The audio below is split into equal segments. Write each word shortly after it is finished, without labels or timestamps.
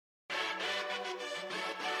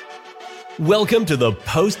Welcome to the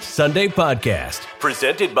Post Sunday Podcast,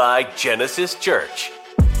 presented by Genesis Church.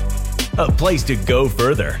 A place to go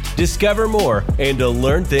further, discover more, and to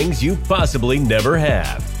learn things you possibly never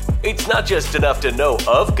have. It's not just enough to know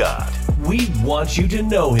of God. We want you to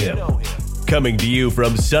know Him. Coming to you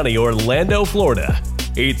from sunny Orlando, Florida,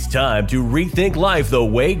 it's time to rethink life the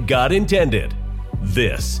way God intended.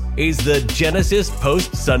 This is the Genesis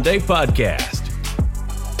Post Sunday Podcast.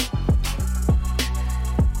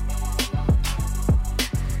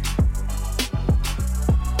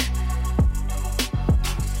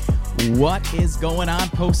 What is going on,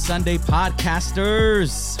 Post Sunday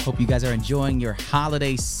podcasters? Hope you guys are enjoying your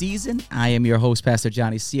holiday season. I am your host, Pastor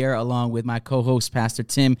Johnny Sierra, along with my co-host, Pastor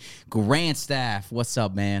Tim Grandstaff. What's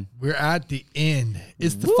up, man? We're at the end.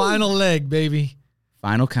 It's the final leg, baby.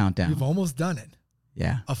 Final countdown. We've almost done it.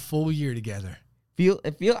 Yeah. A full year together.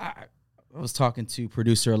 I was talking to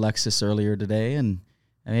producer Alexis earlier today, and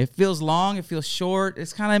I mean, it feels long, it feels short.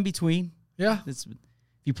 It's kind of in between. Yeah. If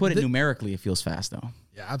you put it numerically, it feels fast, though.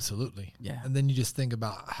 Yeah, absolutely. Yeah. And then you just think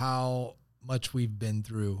about how much we've been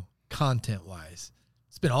through content-wise.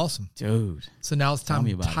 It's been awesome. Dude. So now it's time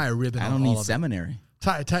to tie a ribbon on all of it. I don't need seminary.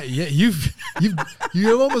 Yeah,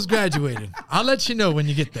 you've almost graduated. I'll let you know when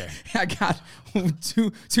you get there. I got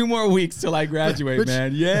two more weeks till I graduate,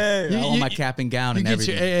 man. Yeah. I want my cap and gown and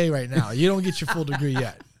everything. You get your AA right now. You don't get your full degree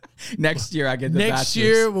yet. Next year I get the bachelor's. Next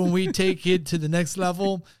year when we take it to the next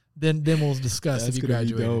level, then we'll discuss if you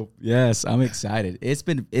graduate. Yes, I'm excited. It's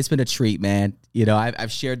been a treat, man. You know,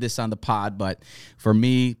 I've shared this on the pod, but for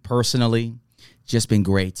me personally, just been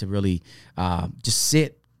great to really just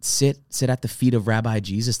sit at the feet of Rabbi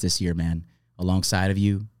Jesus this year, man, alongside of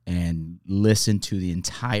you and listen to the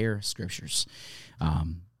entire scriptures. For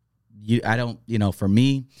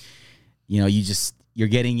me, you're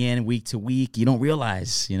getting in week to week. You don't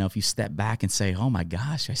realize, if you step back and say, oh my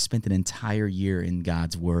gosh, I spent an entire year in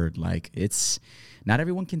God's word. Like, it's not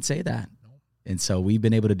everyone can say that. And so we've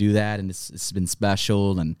been able to do that, and it's been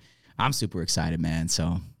special, and I'm super excited, man.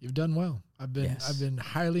 So you've done well. I've been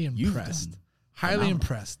highly impressed. Highly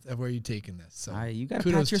impressed at where you've taken this. So you got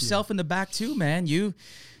to pat yourself in the back too, man.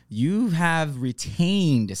 You have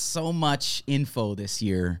retained so much info this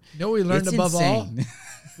year. You know what we learned above all?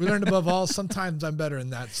 We learned above all, sometimes I'm better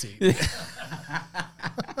in that seat.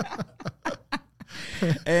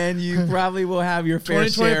 And you probably will have your fair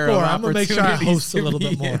share of I'm going to make sure I host a little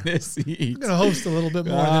bit more. I'm going to host a little bit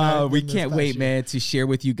more than we can't wait, man, to share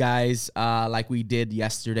with you guys, like we did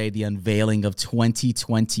yesterday, the unveiling of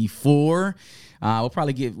 2024. We'll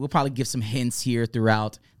probably give some hints here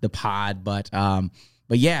throughout the pod, but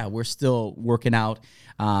yeah, we're still working out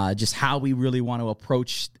just how we really want to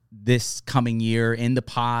approach this coming year in the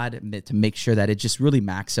pod to make sure that it just really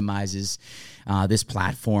maximizes this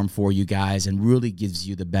platform for you guys and really gives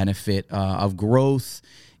you the benefit of growth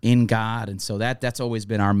in God. And so that's always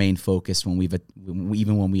been our main focus when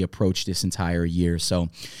we approach this entire year. So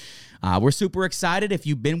we're super excited. If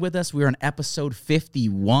you've been with us, we're on episode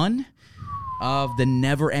 51 of the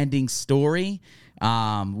Never-Ending Story.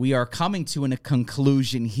 We are coming to a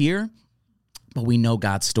conclusion here, but we know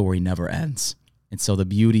God's story never ends. And so the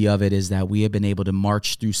beauty of it is that we have been able to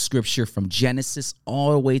march through Scripture from Genesis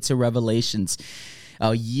all the way to Revelations,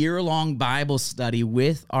 a year-long Bible study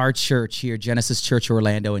with our church here, Genesis Church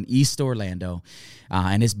Orlando in East Orlando,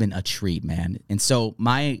 and it's been a treat, man. And so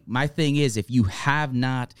my thing is, if you have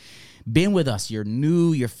not been with us, you're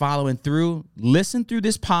new, you're following through, listen through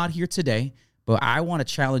this pod here today. But I want to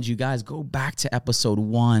challenge you guys, go back to episode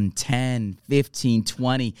 1, 10, 15,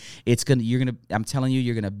 20. I'm telling you,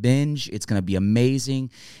 you're going to binge. It's going to be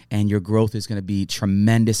amazing. And your growth is going to be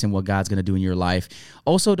tremendous in what God's going to do in your life.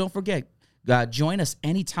 Also, don't forget, join us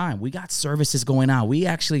anytime. We got services going on. We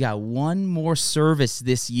actually got one more service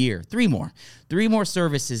this year. Three more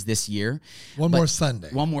services this year. One more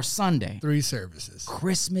Sunday. 3 services.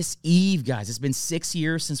 Christmas Eve, guys. It's been 6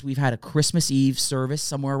 years since we've had a Christmas Eve service,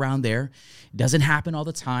 somewhere around there. It doesn't happen all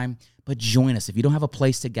the time, but join us. If you don't have a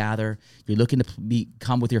place to gather, you're looking to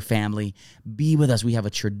come with your family, be with us. We have a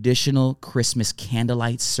traditional Christmas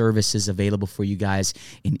candlelight services available for you guys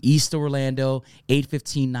in East Orlando,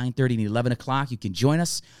 8:15, 9:30, and 11 o'clock. You can join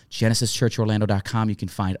us, GenesisChurchOrlando.com. You can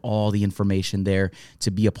find all the information there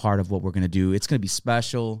to be a part of what we're going to do. It's going to be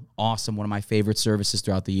special, awesome, one of my favorite services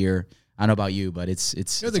throughout the year. I don't know about you, but it's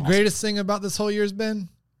the greatest thing about this whole year has been?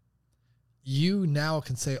 You now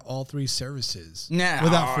can say all 3 services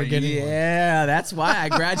without forgetting one. Yeah, that's why I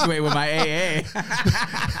graduate with my AA.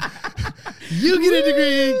 You get a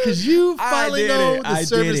degree because you finally know the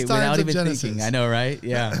service times without of even Genesis. thinking. I know, right?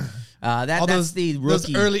 Yeah. That's the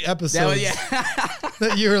rookie. Those early episodes.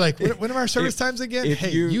 That you were like, when are our service times again?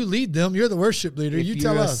 Hey, you lead them. You're the worship leader. You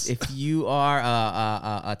tell us. If you are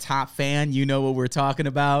a top fan, you know what we're talking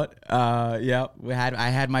about. I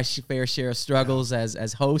had my fair share of struggles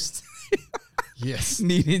as host. Yes,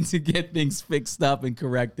 needing to get things fixed up and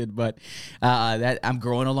corrected, but that I'm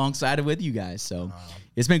growing alongside it with you guys. So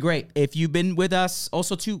it's been great. If you've been with us,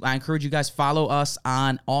 also too, I encourage you guys follow us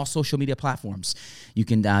on all social media platforms. You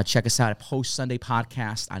can check us out at Post Sunday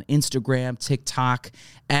Podcast on Instagram, TikTok,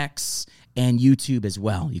 X, and YouTube as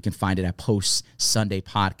well. You can find it at Post Sunday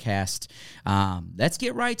Podcast. Let's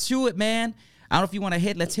get right to it, man. I don't know if you want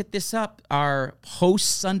to let's hit this up. Our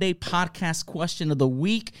Post-Sunday Podcast question of the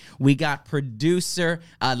week. We got producer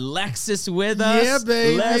Alexis with us. Yeah,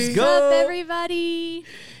 baby. Let's go. What's up, everybody?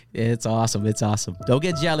 It's awesome. It's awesome. Don't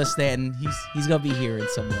get jealous, Stanton. He's going to be here in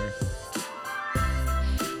somewhere.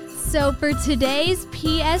 So for today's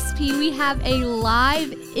PSP, we have a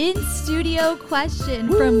live in-studio question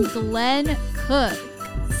from Glenn Cook.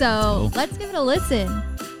 So let's give it a listen.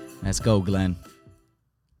 Let's go, Glenn.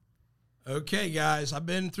 Okay, guys, I've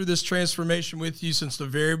been through this transformation with you since the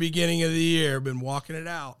very beginning of the year. Been walking it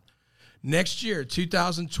out. Next year,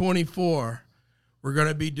 2024, we're going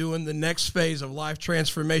to be doing the next phase of life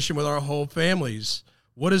transformation with our whole families.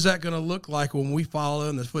 What is that going to look like when we follow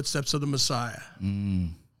in the footsteps of the Messiah?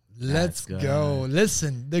 Let's go.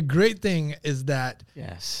 Listen, the great thing is that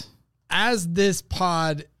as this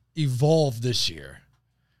pod evolved this year,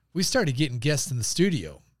 we started getting guests in the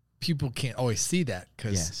studio. People can't always see that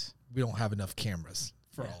because we don't have enough cameras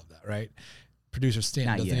for all of that, right? Producer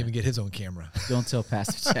Stan doesn't even get his own camera. Don't tell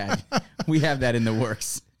Pastor Chad. We have that in the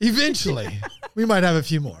works. Eventually, we might have a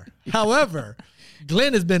few more. However,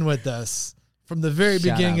 Glenn has been with us from the very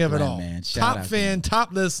beginning of it all. Man. Top fan,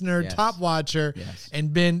 top listener, top watcher,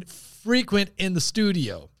 and been frequent in the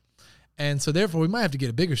studio. And so, therefore, we might have to get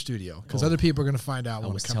a bigger studio because other people are going to find out. I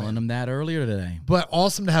was telling them that earlier today. But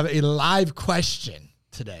awesome to have a live question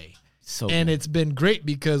today. It's been great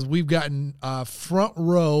because we've gotten front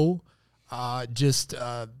row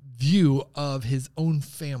view of his own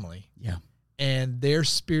family and their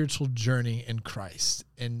spiritual journey in Christ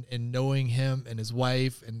and knowing him and his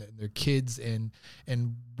wife and their kids and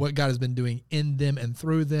what God has been doing in them and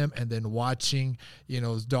through them, and then watching,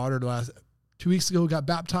 his daughter 2 weeks ago got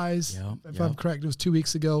baptized. If I'm correct, it was 2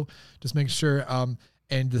 weeks ago. Just make sure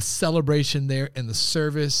and the celebration there and the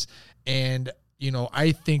service. And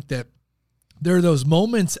I think that there are those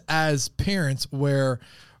moments as parents where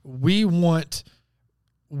we want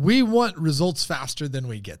results faster than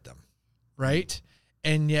we get them, right?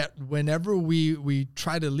 And yet whenever we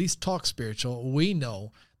try to at least talk spiritual, we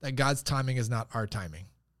know that God's timing is not our timing.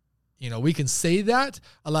 We can say that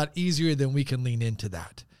a lot easier than we can lean into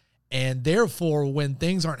that. And therefore, when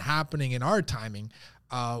things aren't happening in our timing,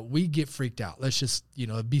 we get freaked out. Let's just,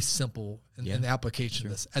 be simple in the application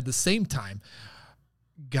of this. At the same time,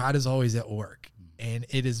 God is always at work, and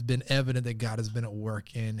it has been evident that God has been at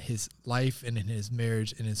work in his life and in his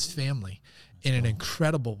marriage and his family in an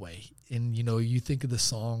incredible way. And, you think of the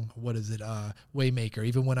song, what is it? Waymaker.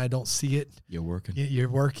 Even when I don't see it, you're working. You're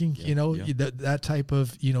working, that type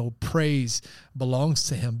of, praise belongs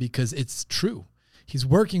to him because it's true. He's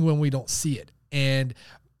working when we don't see it. And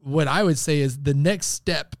what I would say is the next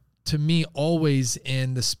step to me always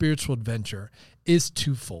in the spiritual adventure is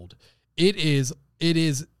twofold. It is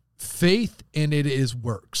faith and it is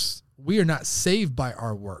works. We are not saved by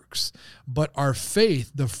our works, but our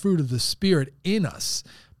faith, the fruit of the Spirit in us,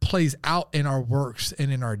 plays out in our works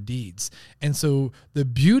and in our deeds. And so the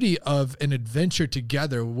beauty of an adventure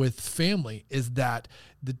together with family is that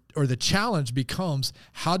the challenge becomes,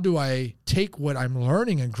 how do I take what I'm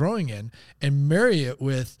learning and growing in and marry it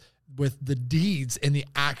with the deeds and the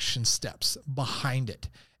action steps behind it?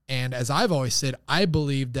 And as I've always said, I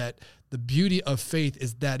believe that the beauty of faith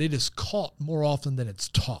is that it is caught more often than it's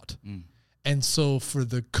taught. And so for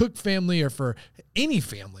the Cook family or for any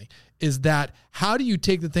family is that how do you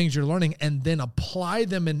take the things you're learning and then apply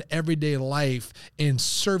them in everyday life, in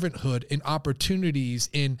servanthood, in opportunities,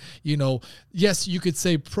 in, yes, you could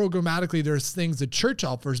say programmatically there's things the church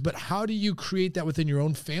offers, but how do you create that within your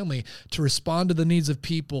own family to respond to the needs of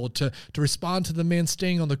people, to respond to the man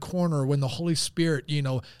staying on the corner when the Holy Spirit,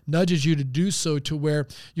 nudges you to do so, to where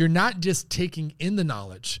you're not just taking in the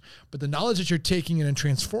knowledge, but the knowledge that you're taking in and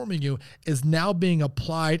transforming you is now being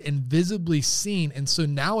applied and visibly seen. And so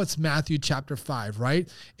now it's Matthew chapter 5, right?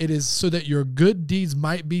 It is so that your good deeds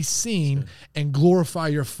might be seen and glorify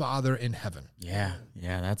your Father in heaven. Yeah,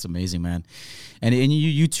 that's amazing, man. And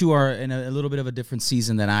you two are in a little bit of a different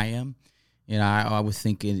season than I am. I was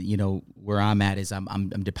thinking, where I'm at is I'm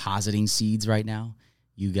depositing seeds right now.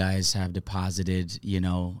 You guys have deposited,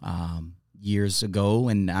 years ago,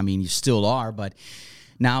 and I mean, you still are, but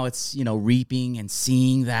now it's, reaping and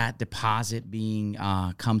seeing that deposit being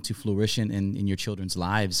come to fruition in your children's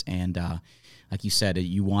lives. And like you said,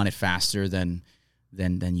 you want it faster than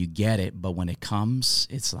you get it. But when it comes,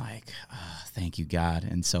 it's like, thank you, God.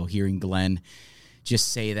 And so hearing Glenn just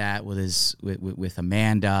say that with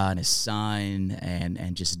Amanda and his son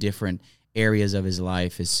and just different areas of his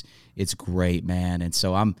life it's great, man. And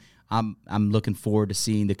so I'm looking forward to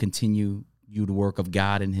seeing the continued work of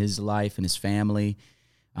God in his life and his family.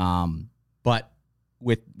 But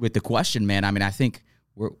with the question, man, I mean, I think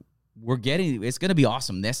it's going to be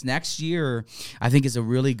awesome. This next year, I think, is a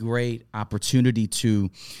really great opportunity to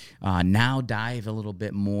now dive a little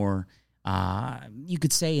bit more, you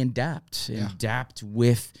could say, in depth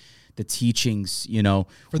with the teachings,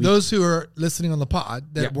 For those who are listening on the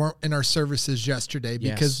pod that weren't in our services yesterday,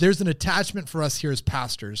 because there's an attachment for us here as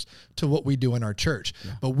pastors to what we do in our church.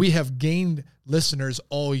 Yeah. But we have gained listeners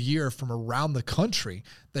all year from around the country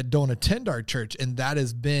that don't attend our church. And that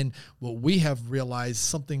has been what we have realized,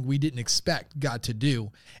 something we didn't expect God to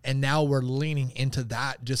do. And now we're leaning into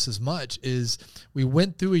that just as much. Is we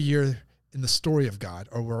went through a year in the story of God,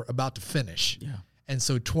 or we're about to finish. Yeah. And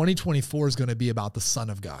so 2024 is going to be about the Son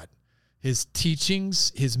of God. His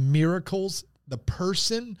teachings, his miracles, the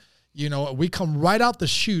person, we come right out the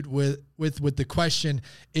chute with the question,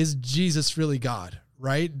 is Jesus really God?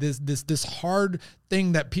 Right? This hard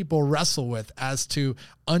thing that people wrestle with as to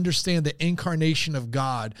understand the incarnation of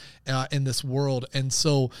God in this world. And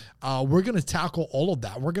so we're going to tackle all of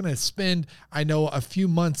that. We're going to spend, I know, a few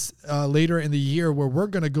months later in the year where we're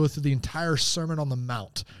going to go through the entire Sermon on the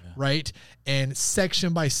Mount, right? And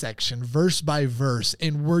section by section, verse by verse,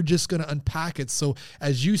 and we're just going to unpack it. So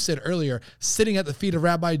as you said earlier, sitting at the feet of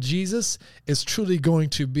Rabbi Jesus is truly going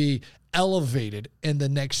to be elevated in the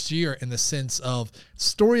next year in the sense of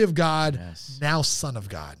story of God, now Son of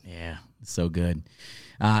God. Yeah, so good.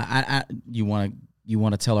 You want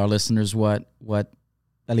to tell our listeners what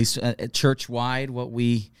at least church-wide, what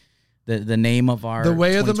the name of our The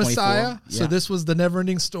Way of the Messiah. Yeah. So this was the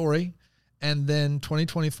never-ending story. And then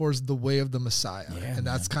 2024 is The Way of the Messiah. Yeah, and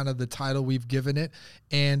that's kind of the title we've given it.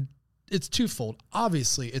 And it's twofold.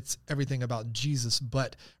 Obviously, it's everything about Jesus.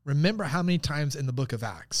 But remember how many times in the book of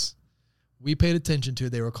Acts we paid attention to,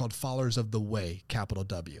 they were called followers of the way, capital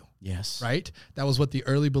W. Yes. Right? That was what the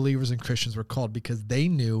early believers and Christians were called because they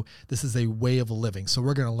knew this is a way of living. So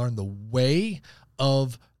we're going to learn the way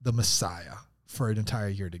of the Messiah for an entire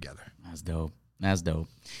year together. That's dope. That's dope.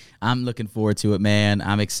 I'm looking forward to it, man.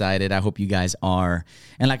 I'm excited. I hope you guys are.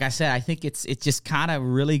 And like I said, I think it just kind of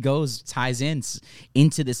really ties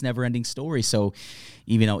into this never-ending story. So,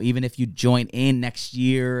 even if you join in next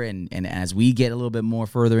year and as we get a little bit more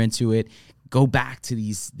further into it, go back to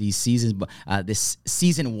these seasons. This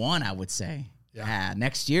season 1, I would say. Yeah.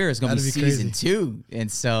 Next year is going to be season crazy. 2.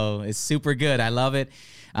 And so it's super good. I love it.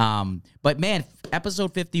 But man,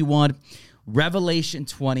 episode 51, Revelation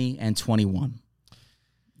 20 and 21.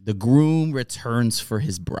 The groom returns for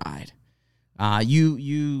his bride.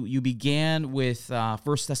 You began with 1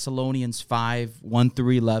 Thessalonians 5, 1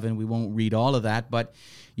 through 11. We won't read all of that, but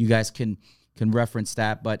you guys can reference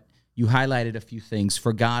that. But you highlighted a few things.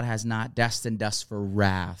 For God has not destined us for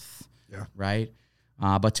wrath, right?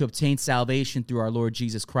 But to obtain salvation through our Lord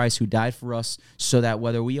Jesus Christ, who died for us, so that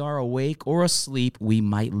whether we are awake or asleep, we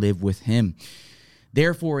might live with him.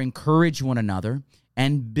 Therefore, encourage one another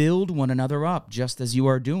and build one another up, just as you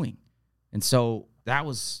are doing. And so that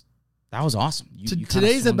was awesome.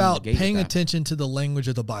 Today's about paying attention to the language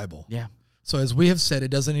of the Bible. Yeah. So as we have said, it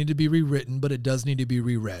doesn't need to be rewritten, but it does need to be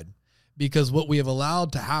reread. Because what we have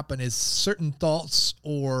allowed to happen is certain thoughts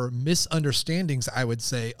or misunderstandings, I would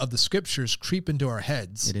say, of the scriptures creep into our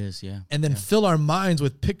heads. It is, yeah. And then fill our minds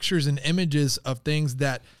with pictures and images of things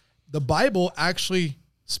that the Bible actually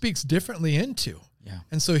speaks differently into. Yeah.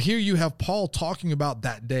 And so here you have Paul talking about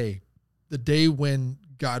that day, the day when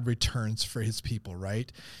God returns for his people,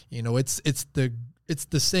 right? It's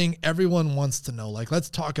the saying everyone wants to know. Like,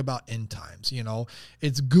 let's talk about end times.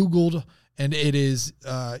 It's Googled and it is,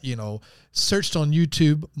 searched on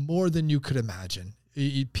YouTube more than you could imagine.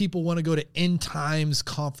 People want to go to end times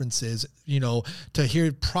conferences, to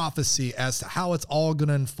hear prophecy as to how it's all going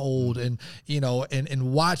to unfold and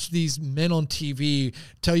watch these men on TV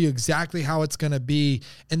tell you exactly how it's going to be.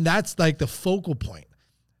 And that's like the focal point.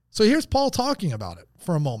 So here's Paul talking about it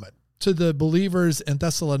for a moment to the believers in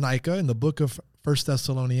Thessalonica in the book of 1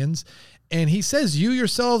 Thessalonians. And he says, you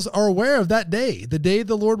yourselves are aware of that day, the day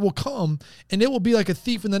the Lord will come, and it will be like a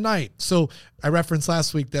thief in the night. So I referenced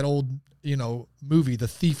last week that old, movie, The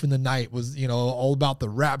Thief in the Night, was, all about the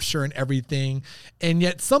rapture and everything. And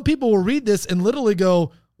yet some people will read this and literally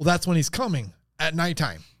go, well, that's when he's coming at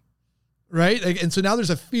nighttime. Right. And so now there's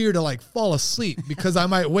a fear to fall asleep because I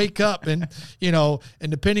might wake up and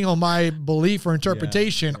depending on my belief or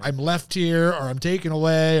interpretation, I'm left here or I'm taken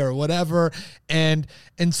away or whatever. And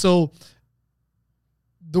so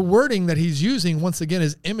the wording that he's using once again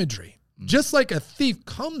is imagery. Just like a thief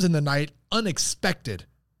comes in the night unexpected,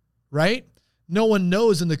 right? No one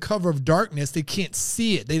knows in the cover of darkness. They can't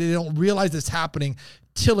see it. They don't realize it's happening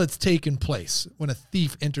till it's taken place when a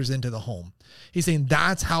thief enters into the home. He's saying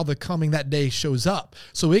that's how the coming that day shows up.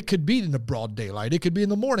 So it could be in the broad daylight. It could be in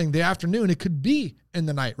the morning, the afternoon. It could be in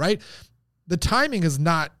the night, right? The timing is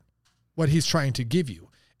not what he's trying to give you.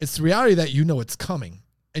 It's the reality that it's coming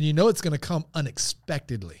and it's going to come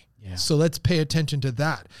unexpectedly. Yeah. So let's pay attention to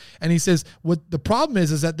that. And he says, what the problem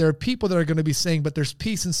is that there are people that are going to be saying, but there's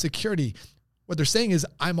peace and security. What they're saying is,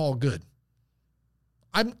 I'm all good.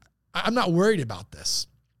 I'm not worried about this.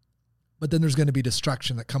 But then there's going to be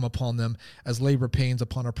destruction that come upon them as labor pains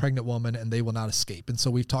upon a pregnant woman, and they will not escape. And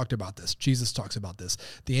so we've talked about this. Jesus talks about this.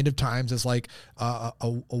 The end of times is like a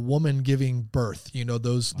woman giving birth.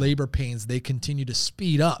 Those labor pains, they continue to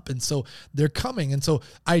speed up. And so they're coming. And so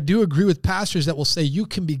I do agree with pastors that will say you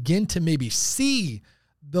can begin to maybe see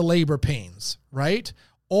the labor pains, right?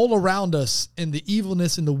 All around us in the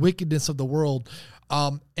evilness and the wickedness of the world.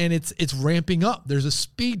 And it's ramping up. There's a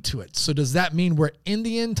speed to it. So does that mean we're in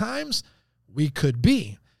the end times? We could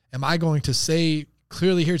be. Am I going to say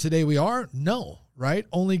clearly here today we are? No, right?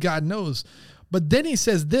 Only God knows. But then he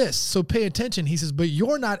says this, so pay attention. He says, but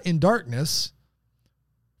you're not in darkness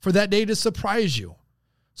for that day to surprise you.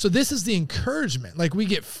 So this is the encouragement. We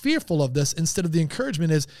get fearful of this instead of the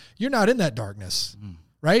encouragement is you're not in that darkness.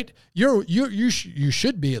 Right? You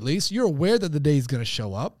should be, at least. You're aware that the day is going to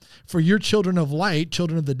show up. For you're children of light,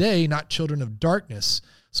 children of the day, not children of darkness.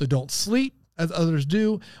 So don't sleep as others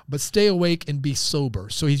do, but stay awake and be sober.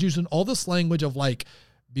 So he's using all this language of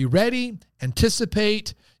be ready,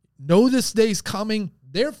 anticipate, know this day's coming.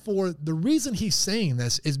 Therefore, the reason he's saying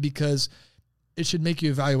this is because it should make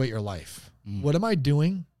you evaluate your life. What am I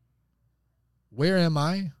doing? Where am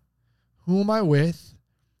I? Who am I with?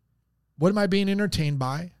 What am I being entertained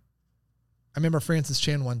by? I remember Francis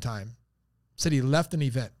Chan one time said he left an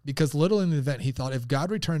event because literally in the event he thought, if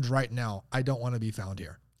God returns right now, I don't want to be found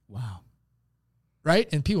here. Wow. Right?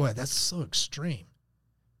 And people are like, that's so extreme.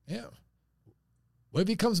 Yeah. What if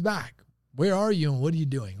he comes back? Where are you and what are you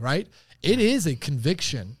doing? Right? It is a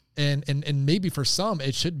conviction. And maybe for some,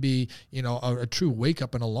 it should be, a true wake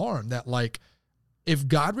up and alarm that if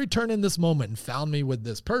God returned in this moment and found me with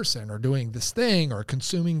this person or doing this thing or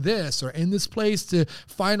consuming this or in this place to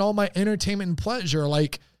find all my entertainment and pleasure,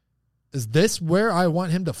 is this where I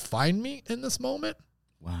want him to find me in this moment?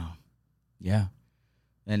 Wow. Yeah.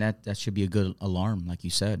 And that should be a good alarm, like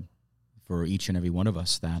you said, for each and every one of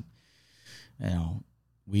us that,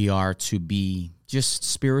 we are to be just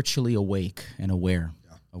spiritually awake and aware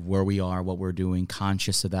of where we are, what we're doing,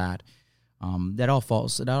 conscious of that. That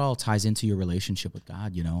all ties into your relationship with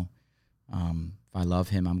God, If I love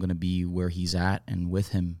him, I'm going to be where he's at and with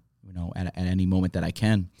him, at any moment that I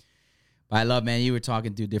can. But I love, man, you were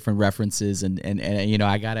talking through different references and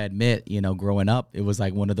I got to admit, growing up, it was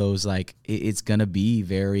one of those, it's going to be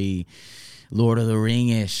very Lord of the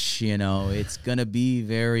Ring-ish, it's going to be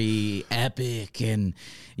very epic and,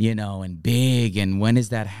 and big. And when is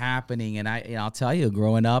that happening? And I'll tell you,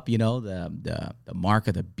 growing up, the mark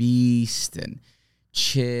of the beast and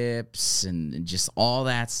chips and just all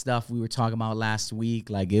that stuff we were talking about last week.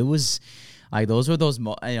 It was those were those,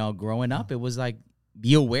 growing up, it was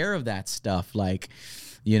be aware of that stuff.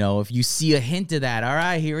 If you see a hint of that, all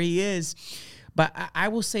right, here he is. But I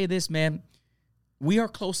will say this, man, we are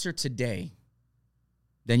closer today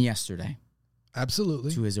than yesterday.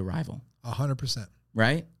 Absolutely. To his arrival. 100%.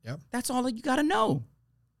 Right? Yep. That's all you got to know.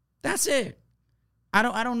 That's it. I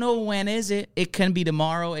don't know when is it. It can be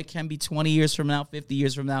tomorrow. It can be 20 years from now, 50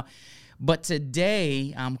 years from now. But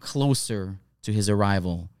today, I'm closer to his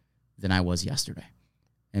arrival than I was yesterday.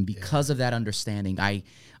 And because of that understanding, I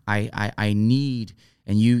need,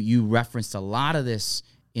 and you referenced a lot of this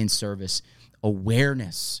in service,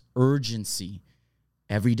 awareness, urgency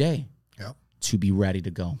every day. Yep. To be ready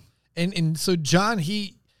to go. And so John,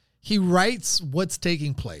 he writes what's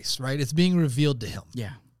taking place, right? It's being revealed to him.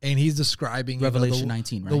 Yeah. And he's describing Revelation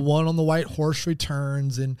 19, right? The one on the white horse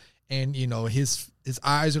returns and his his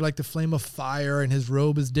eyes are like the flame of fire and his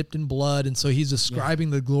robe is dipped in blood. And so he's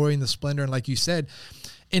describing the glory and the splendor. And like you said,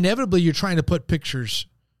 inevitably you're trying to put pictures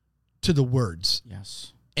to the words.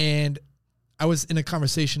 Yes. And I was in a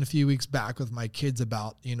conversation a few weeks back with my kids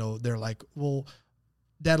about, they're like, well,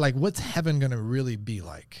 Dad, like, what's heaven going to really be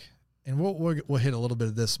like? And we'll hit a little bit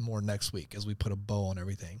of this more next week as we put a bow on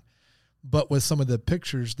everything. But with some of the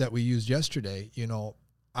pictures that we used yesterday,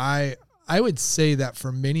 I would say that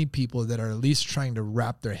for many people that are at least trying to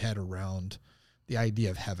wrap their head around the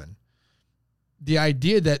idea of heaven, the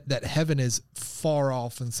idea that heaven is far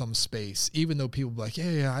off in some space, even though people be like,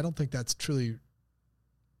 yeah, I don't think that's truly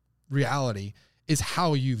reality, is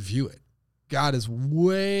how you view it. God is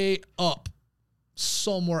way up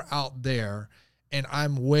somewhere out there and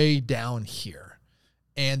I'm way down here.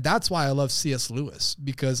 And that's why I love C.S. Lewis,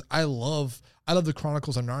 because I love the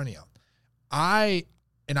Chronicles of Narnia. I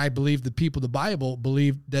believe the people of the Bible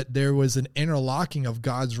believe that there was an interlocking of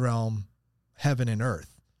God's realm, heaven and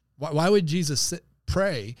earth. Why would Jesus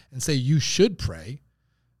pray and say you should pray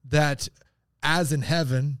that as in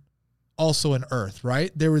heaven, also in earth,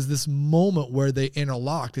 right? There was this moment where they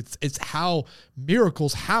interlocked. It's how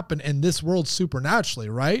miracles happen in this world supernaturally,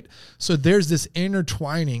 right? So there's this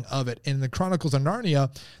intertwining of it. In the Chronicles of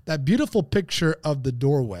Narnia, that beautiful picture of the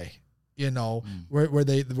doorway, where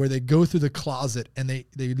they go through the closet and they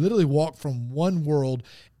literally walk from one world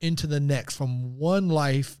into the next, from one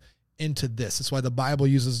life into this. That's why the Bible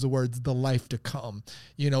uses the words the life to come.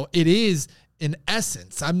 It is in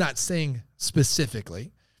essence, I'm not saying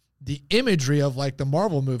specifically, the imagery of like the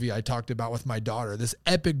Marvel movie I talked about with my daughter, this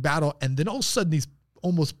epic battle, and then all of a sudden these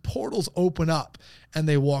almost portals open up and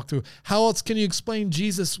they walk through. How else can you explain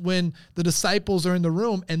Jesus when the disciples are in the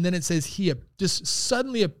room and then it says he just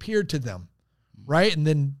suddenly appeared to them, right? And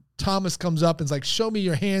then Thomas comes up and is like, show me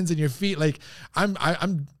your hands and your feet. Like I'm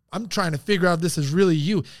trying to figure out if this is really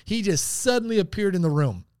you. He just suddenly appeared in the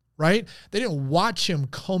room, right? They didn't watch him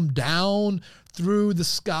come down through the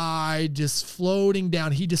sky, just floating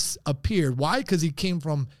down. He just appeared. Why? Because he came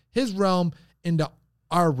from his realm into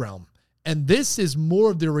our realm. And this is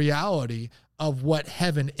more of the reality of what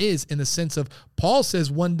heaven is, in the sense of Paul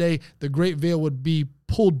says one day the great veil would be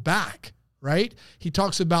pulled back, right? He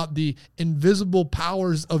talks about the invisible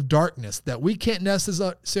powers of darkness that we can't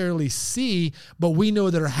necessarily see, but we know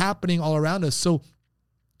that are happening all around us. So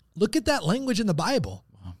look at that language in the Bible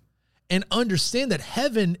and understand that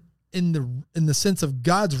heaven in the sense of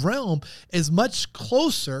God's realm is much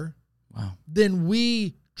closer than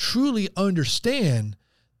we truly understand.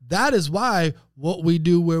 That is why what we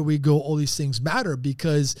do, where we go, all these things matter,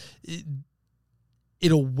 because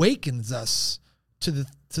it awakens us to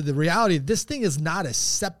the reality. This thing is not as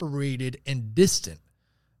separated and distant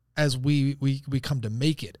as we come to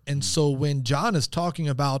make it. And so when John is talking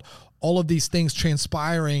about all of these things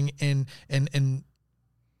transpiring and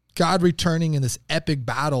God returning in this epic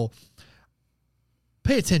battle,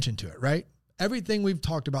 pay attention to it, right? Everything we've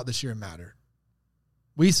talked about this year mattered.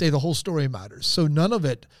 We say the whole story matters. So none of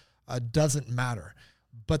it doesn't matter.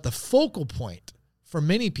 But the focal point for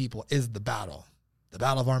many people is the battle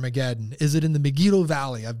of Armageddon. Is it in the Megiddo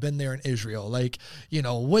Valley? I've been there in Israel. Like,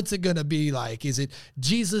 what's it going to be like? Is it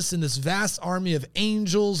Jesus and this vast army of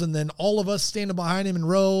angels and then all of us standing behind him in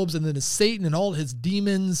robes, and then it's Satan and all his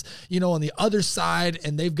demons, on the other side,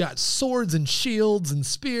 and they've got swords and shields and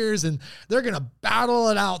spears, and they're going to battle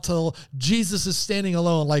it out till Jesus is standing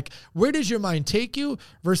alone. Like, where does your mind take you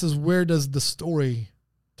versus where does the story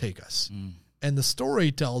take us? And the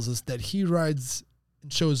story tells us that he rides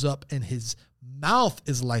and shows up, and his mouth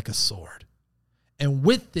is like a sword. And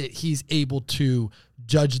with it, he's able to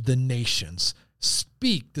judge the nations.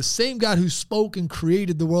 Speak. The same God who spoke and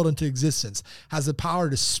created the world into existence has the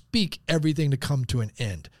power to speak everything to come to an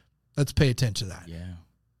end. Let's pay attention to that. Yeah.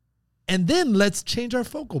 And then let's change our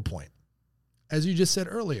focal point. As you just said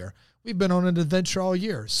earlier, we've been on an adventure all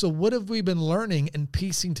year. So what have we been learning and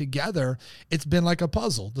piecing together? It's been like a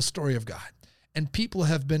puzzle, the story of God. And people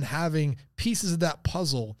have been having pieces of that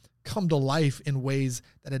puzzle come to life in ways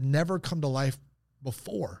that had never come to life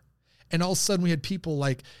before. And all of a sudden we had people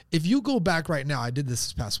like, if you go back right now, I did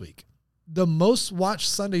this past week, the most watched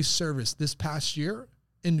Sunday service this past year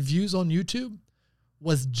in views on YouTube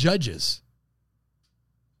was Judges.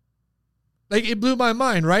 Like, it blew my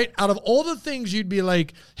mind, right? Out of all the things you'd be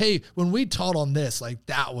like, hey, when we taught on this, like,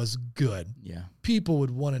 that was good. Yeah. People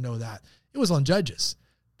would want to know that. It was on Judges.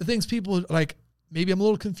 The things people like, maybe I'm a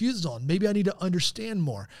little confused on. Maybe I need to understand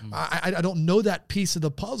more. I don't know that piece of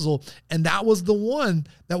the puzzle. And that was the one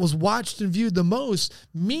that was watched and viewed the most,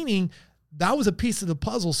 meaning that was a piece of the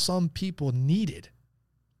puzzle some people needed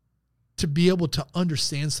to be able to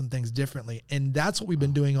understand some things differently. And that's what we've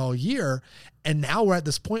been doing all year. And now we're at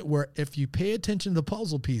this point where if you pay attention to the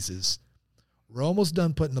puzzle pieces, we're almost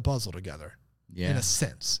done putting the puzzle together in a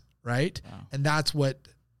sense, right? Wow. And that's what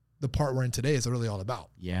the part we're in today is really all about.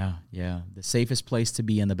 Yeah. The safest place to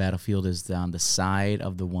be in the battlefield is on the side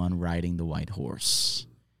of the one riding the white horse.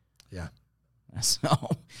 Yeah. So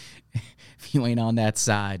if you ain't on that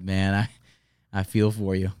side, man, I feel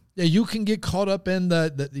for you. Yeah, you can get caught up in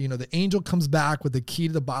the angel comes back with the key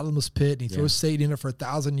to the bottomless pit and he throws Satan in it for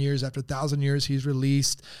 1,000 years. After 1,000 years, he's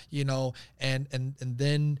released, and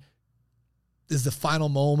then is the final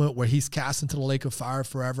moment where he's cast into the lake of fire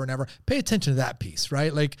forever and ever. Pay attention to that piece,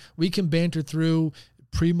 right? Like we can banter through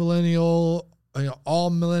premillennial, all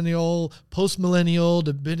millennial, post-millennial,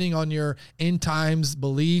 depending on your end times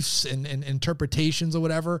beliefs and interpretations or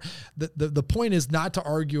whatever. The point is not to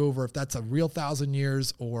argue over if that's a real 1,000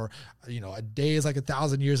 years or, a day is like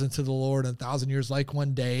 1,000 years into the Lord and 1,000 years like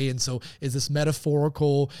one day. And so is this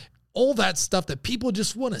metaphorical? All that stuff that people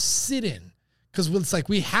just want to sit in because it's like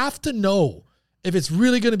we have to know if it's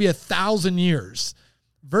really going to be 1,000 years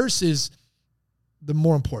versus the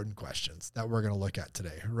more important questions that we're going to look at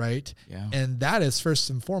today, right? Yeah. And that is first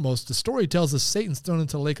and foremost, the story tells us Satan's thrown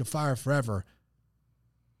into the lake of fire forever.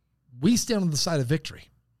 We stand on the side of victory.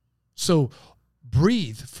 So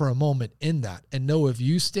breathe for a moment in that and know if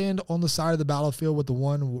you stand on the side of the battlefield with the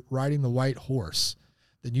one riding the white horse,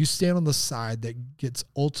 then you stand on the side that gets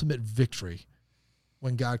ultimate victory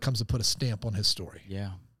when God comes to put a stamp on his story.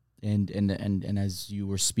 Yeah. And as you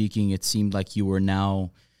were speaking, it seemed like you were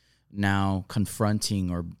now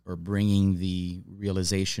confronting or bringing the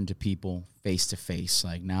realization to people face to face.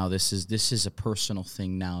 Like now this is a personal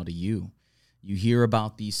thing now to you. You hear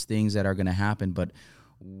about these things that are going to happen, but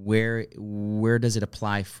where does it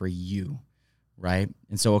apply for you, right?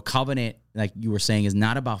 And so a covenant, like you were saying, is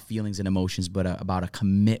not about feelings and emotions, but about a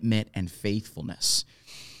commitment and faithfulness.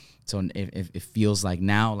 So it feels like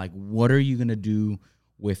now, like what are you going to do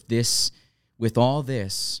with this, with all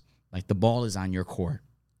this? Like the ball is on your court.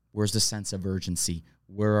 Where's the sense of urgency?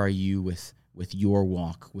 Where are you with your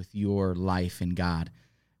walk, with your life in God?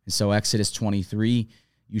 And so Exodus 23,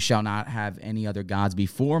 you shall not have any other gods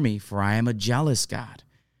before me, for I am a jealous God.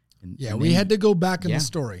 And we had to go back in the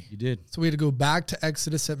story. You did. So we had to go back to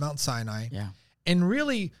Exodus at Mount Sinai. Yeah. And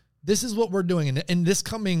really, this is what we're doing. In this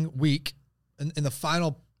coming week, in the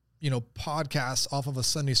final, podcast off of a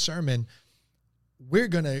Sunday sermon, we're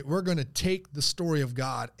gonna take the story of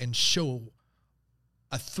God and show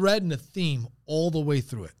a thread and a theme all the way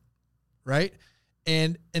through it, right?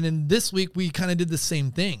 And in this week, we kind of did the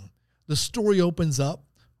same thing. The story opens up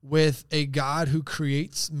with a God who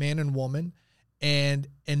creates man and woman, and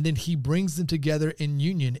then he brings them together in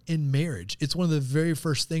union, in marriage. It's one of the very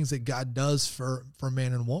first things that God does for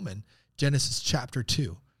man and woman, Genesis chapter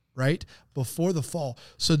 2, right? Before the fall.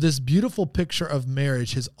 So this beautiful picture of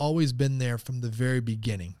marriage has always been there from the very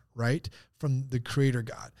beginning, right? From the Creator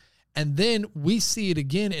God. And then we see it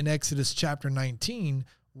again in Exodus chapter 19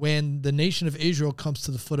 when the nation of Israel comes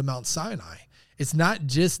to the foot of Mount Sinai. It's not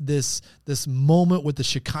just this moment with the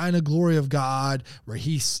Shekinah glory of God where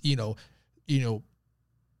he's,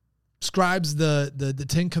 scribes the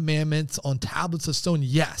Ten Commandments on tablets of stone.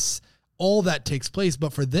 Yes, all that takes place.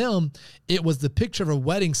 But for them, it was the picture of a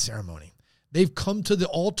wedding ceremony. They've come to the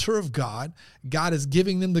altar of God. God is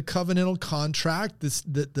giving them the covenantal contract,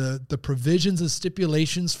 the provisions and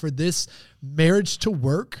stipulations for this marriage to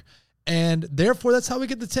work. And therefore, that's how we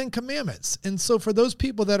get the 10 Commandments. And so for those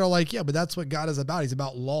people that are like, yeah, but that's what God is about. He's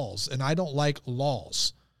about laws. And I don't like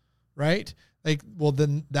laws, right? Like, well,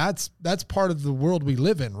 then that's part of the world we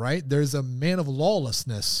live in, right? There's a man of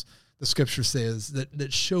lawlessness, the scripture says,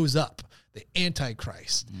 that shows up, the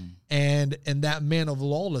Antichrist. And that man of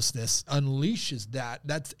lawlessness unleashes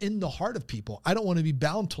that's in the heart of people. I don't want to be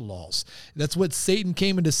bound to laws. That's what Satan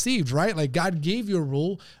came and deceived, right? Like God gave you a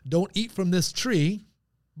rule, don't eat from this tree,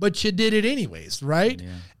 but you did it anyways, right? Yeah.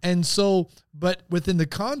 And so, but within the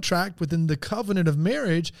contract, within the covenant of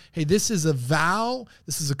marriage, hey, this is a vow,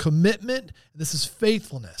 this is a commitment, this is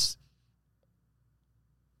faithfulness.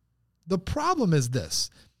 The problem is this.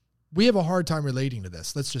 We have a hard time relating to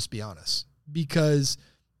this. Let's just be honest. Because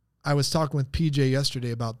I was talking with PJ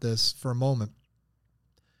yesterday about this for a moment.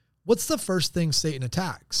 What's the first thing Satan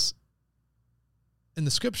attacks in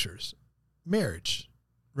the scriptures? Marriage,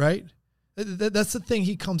 right? That's the thing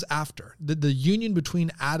he comes after. The union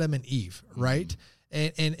between Adam and Eve, right?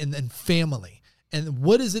 And family. And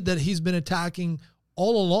what is it that he's been attacking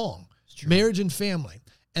all along? Marriage and family.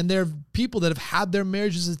 And there are people that have had their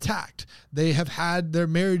marriages attacked. They have had their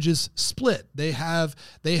marriages split. They have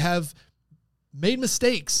made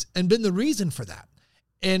mistakes and been the reason for that.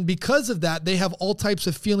 And because of that, they have all types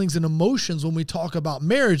of feelings and emotions when we talk about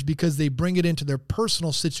marriage, because they bring it into their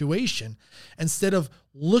personal situation instead of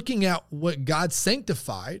looking at what God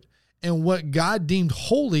sanctified and what God deemed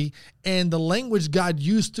holy and the language God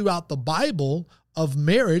used throughout the Bible of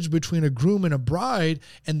marriage between a groom and a bride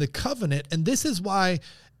and the covenant. And this is why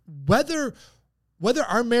whether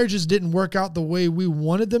our marriages didn't work out the way we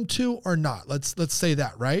wanted them to or not, let's say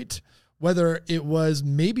that, right? Whether it was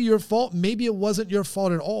maybe your fault, maybe it wasn't your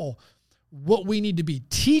fault at all. What we need to be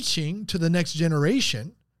teaching to the next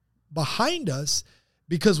generation behind us,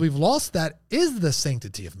 because we've lost that, is the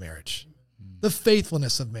sanctity of marriage, the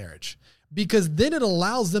faithfulness of marriage, because then it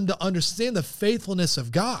allows them to understand the faithfulness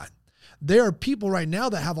of God. There are people right now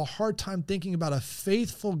that have a hard time thinking about a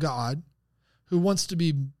faithful God who wants to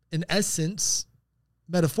be, in essence,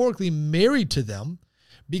 metaphorically married to them,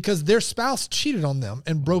 because their spouse cheated on them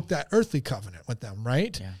and broke that earthly covenant with them,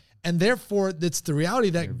 right? Yeah. And therefore, it's the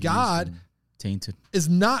reality that God tainted is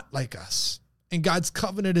not like us. And God's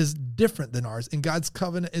covenant is different than ours. And God's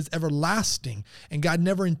covenant is everlasting. And God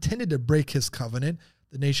never intended to break his covenant.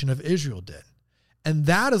 The nation of Israel did. And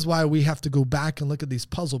that is why we have to go back and look at these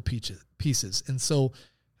puzzle pieces. And so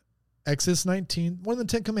Exodus 19, one of the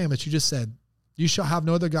 10 commandments, you just said, you shall have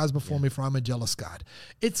no other gods before me, for I'm a jealous God.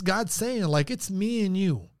 It's God saying, like, it's me and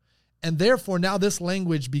you. And therefore, now this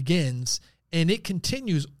language begins, and it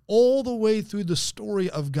continues all the way through the story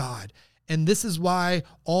of God. And this is why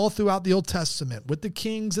all throughout the Old Testament, with the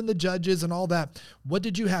kings and the judges and all that, what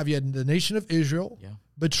did you have? You had the nation of Israel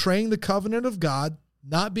betraying the covenant of God,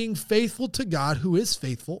 not being faithful to God, who is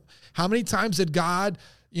faithful. How many times did God,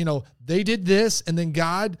 they did this, and then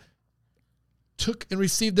God took and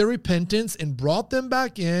received their repentance and brought them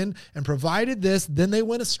back in and provided this. Then they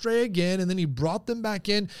went astray again, and then he brought them back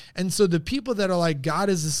in. And so the people that are like, God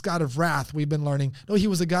is this God of wrath, we've been learning, no, he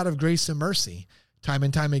was a God of grace and mercy. Time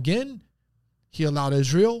and time again, he allowed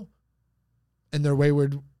Israel and their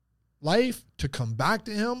wayward life to come back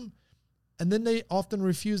to him. And then they often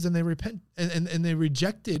refused, and they repent and they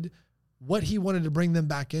rejected what he wanted to bring them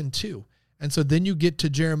back into. And so then you get to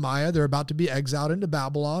Jeremiah. They're about to be exiled into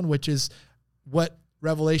Babylon, which is what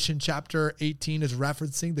Revelation chapter 18 is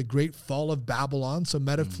referencing, the great fall of Babylon. So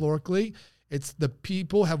metaphorically, it's the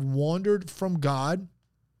people have wandered from God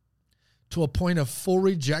to a point of full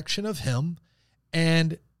rejection of him.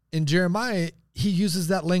 And in Jeremiah, he uses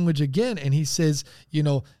that language again, and he says,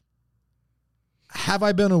 have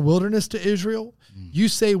I been a wilderness to Israel? You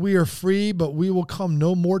say we are free, but we will come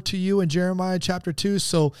no more to you in Jeremiah chapter 2.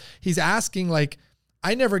 So he's asking, like,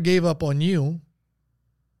 I never gave up on you.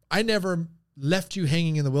 I never left you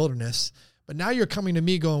hanging in the wilderness, but now you're coming to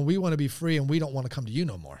me going, we want to be free, and we don't want to come to you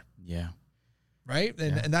no more. Yeah. Right?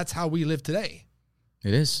 And that's how we live today.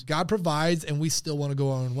 It is. God provides, and we still want to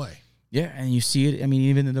go our own way. Yeah, and you see it,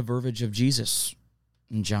 even in the verbiage of Jesus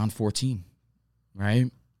in John 14,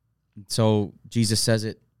 right? So Jesus says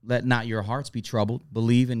it, let not your hearts be troubled.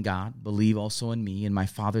 Believe in God. Believe also in me. In my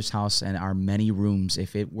Father's house and are many rooms.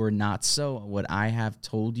 If it were not so, would I have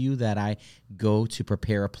told you that I go to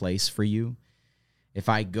prepare a place for you? If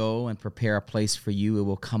I go and prepare a place for you, it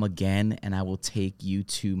will come again, and I will take you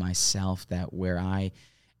to myself, that where I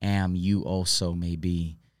am, you also may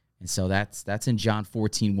be. And so that's in John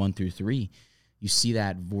 14, 1-3. You see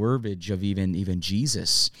that verbiage of even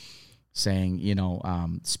Jesus saying,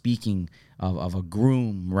 speaking of a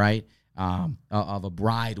groom, right? Of a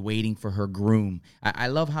bride waiting for her groom. I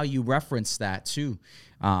love how you referenced that too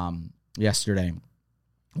yesterday,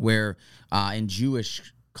 where in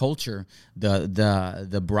Jewish culture,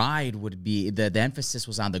 the bride would be, the emphasis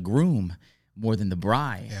was on the groom more than the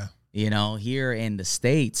bride. Yeah. Here in the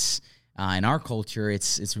States, in our culture,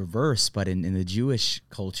 it's reverse, but in the Jewish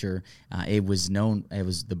culture, it was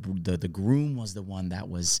the groom was the one that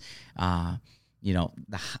was, I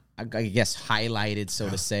guess highlighted, so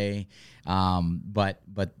to say. But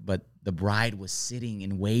the bride was sitting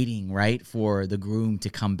and waiting, right, for the groom to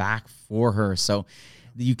come back for her. So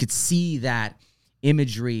you could see that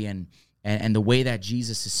imagery and the way that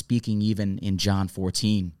Jesus is speaking, even in John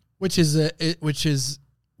 14, which is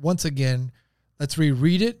once again. Let's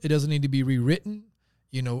reread it. It doesn't need to be rewritten.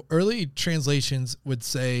 Early translations would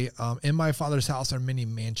say, in my Father's house are many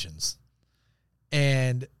mansions.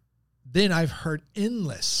 And then I've heard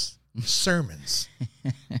endless sermons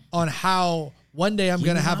on how one day I'm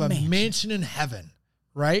going to have a mansion in heaven,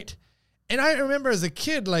 right? And I remember as a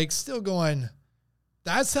kid, still going,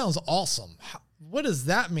 that sounds awesome. What does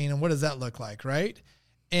that mean? And what does that look like, right?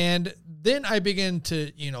 And then I began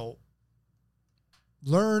to,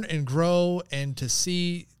 learn and grow and to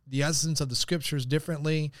see the essence of the scriptures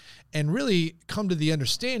differently and really come to the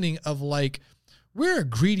understanding of like, we're a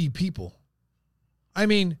greedy people. I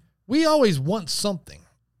mean, we always want something.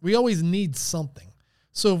 We always need something.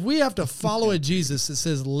 So if we have to follow a Jesus that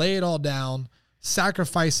says, lay it all down,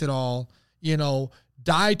 sacrifice it all,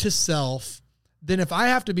 die to self, then if I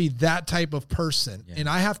have to be that type of person and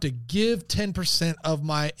I have to give 10% of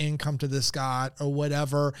my income to this God or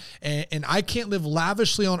whatever, and I can't live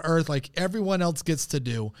lavishly on earth like everyone else gets to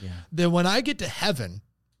do, then when I get to heaven,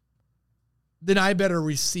 then I better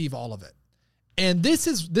receive all of it. And this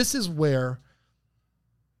is where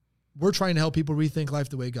we're trying to help people rethink life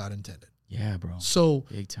the way God intended. Yeah, bro. So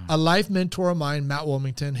big time. A life mentor of mine, Matt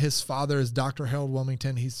Wilmington, his father is Dr. Harold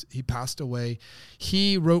Wilmington. He passed away.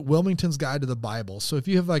 He wrote Wilmington's Guide to the Bible. So if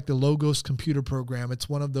you have like the Logos computer program, it's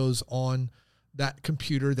one of those on that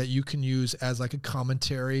computer that you can use as like a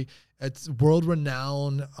commentary. It's world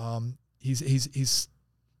renowned. He's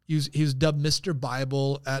dubbed Mr.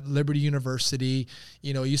 Bible at Liberty University.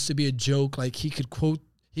 It used to be a joke. Like he could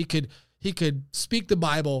speak the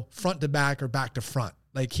Bible front to back or back to front.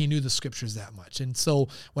 Like he knew the scriptures that much. And so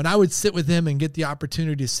when I would sit with him and get the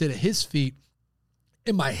opportunity to sit at his feet,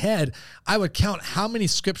 in my head, I would count how many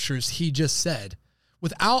scriptures he just said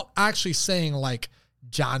without actually saying like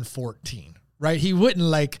John 14, right? He wouldn't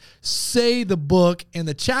like say the book and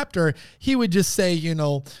the chapter. He would just say,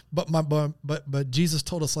 but Jesus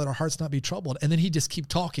told us, let our hearts not be troubled. And then he'd just keep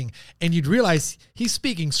talking and you'd realize he's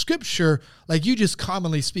speaking scripture like you just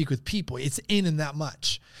commonly speak with people. It's in that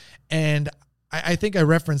much. And I think I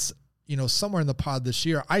referenced, somewhere in the pod this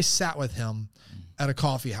year, I sat with him at a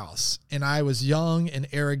coffee house and I was young and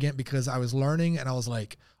arrogant because I was learning and I was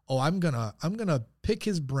like, oh, I'm going to pick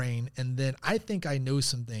his brain. And then I think I know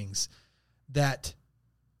some things that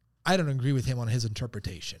I don't agree with him on his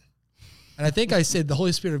interpretation. And I think I said the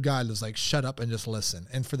Holy Spirit of God was like, shut up and just listen.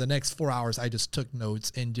 And for the next 4 hours, I just took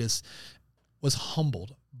notes and just was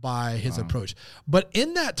humbled by his approach. But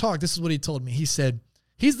in that talk, this is what he told me. He said,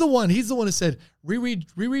 He's the one who said,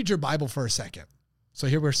 reread your Bible for a second. So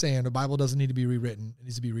here we're saying the Bible doesn't need to be rewritten. It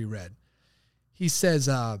needs to be reread. He says,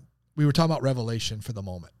 we were talking about Revelation for the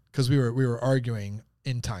moment because we were arguing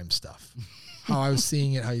end time stuff, how I was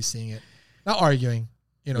seeing it, how he's seeing it. Not arguing,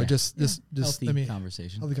 just healthy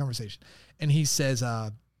conversation. Healthy conversation. And he says,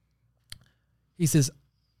 I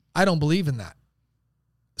don't believe in that.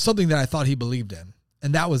 Something that I thought he believed in.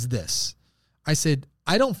 And that was this. I said,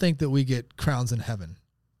 I don't think that we get crowns in heaven.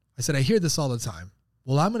 I said, I hear this all the time.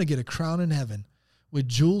 Well, I'm going to get a crown in heaven with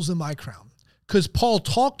jewels in my crown. Because Paul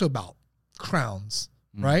talked about crowns,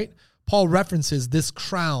 right? Paul references this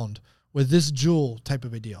crowned with this jewel type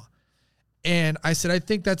of a deal. And I said, I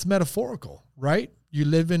think that's metaphorical, right? You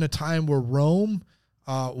live in a time where Rome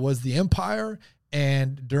was the empire.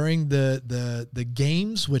 And during the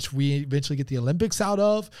games, which we eventually get the Olympics out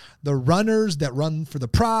of, the runners that run for the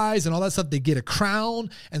prize and all that stuff, they get a crown.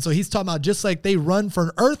 And so he's talking about just like they run for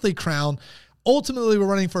an earthly crown, ultimately we're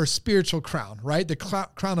running for a spiritual crown, right? The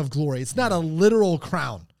crown of glory. It's not a literal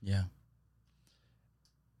crown. Yeah.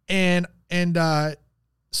 And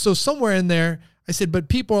so somewhere in there, I said, but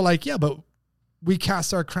people are like, yeah, but we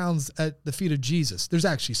cast our crowns at the feet of Jesus. There's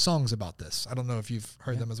actually songs about this. I don't know if you've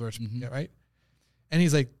heard them as worship, right? And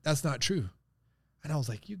he's like, that's not true. And I was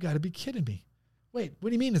like, you got to be kidding me. Wait, what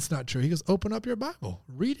do you mean it's not true? He goes, open up your Bible,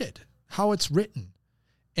 read it, how it's written.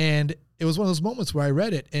 And it was one of those moments where I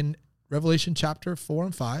read it in Revelation chapter 4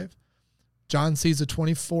 and 5. John sees the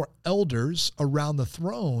 24 elders around the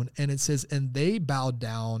throne, and it says, and they bowed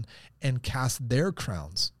down and cast their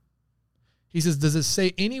crowns. He says, does it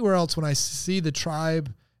say anywhere else when I see the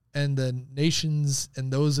tribe and the nations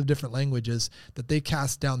and those of different languages that they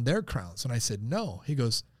cast down their crowns? And I said, no. He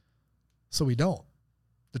goes, so we don't.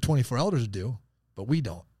 The 24 elders do, but we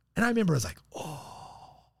don't. And I remember I was like,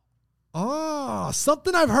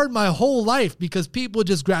 something I've heard my whole life, because people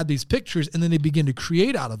just grab these pictures and then they begin to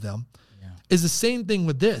create out of them. Is the same thing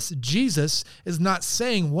with this. Jesus is not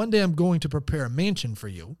saying one day I'm going to prepare a mansion for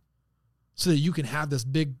you so that you can have this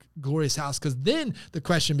big glorious house. Because then the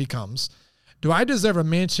question becomes, do I deserve a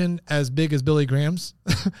mansion as big as Billy Graham's?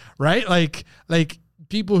 Right? Like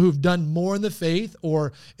people who've done more in the faith,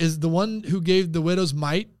 or is the one who gave the widow's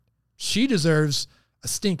mite, she deserves a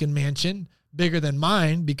stinking mansion bigger than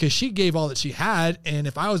mine because she gave all that she had. And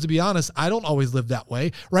if I was to be honest, I don't always live that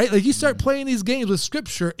way, right? Like you start playing these games with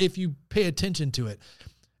scripture if you pay attention to it.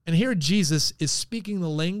 And here Jesus is speaking the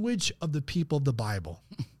language of the people of the Bible.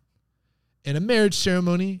 In a marriage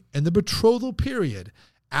ceremony, in the betrothal period,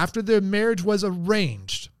 after their marriage was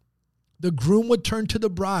arranged, the groom would turn to the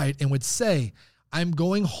bride and would say, I'm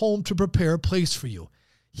going home to prepare a place for you.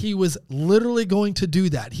 he was literally going to do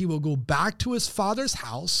that. He will go back to his father's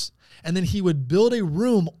house, and then he would build a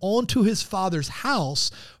room onto his father's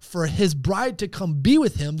house for his bride to come be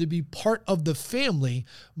with him, to be part of the family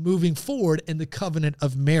moving forward in the covenant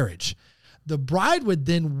of marriage. The bride would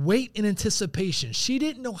then wait in anticipation. She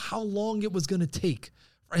didn't know how long it was going to take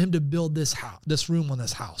for him to build this house, this room on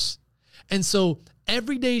this house. And so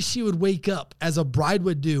every day she would wake up, as a bride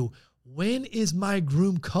would do, when is my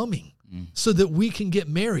groom coming so that we can get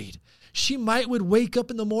married? She would wake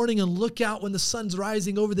up in the morning and look out when the sun's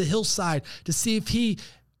rising over the hillside to see if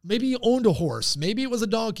maybe he owned a horse, maybe it was a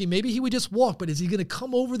donkey, maybe he would just walk, but is he going to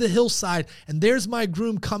come over the hillside and there's my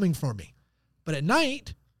groom coming for me? But at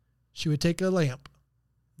night, she would take a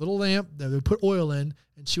little lamp that they would put oil in,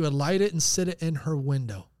 and she would light it and set it in her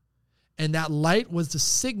window. And that light was the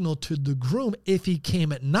signal to the groom, if he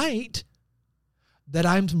came at night, that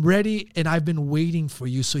I'm ready and I've been waiting for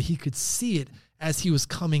you, so he could see it as he was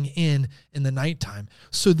coming in the nighttime.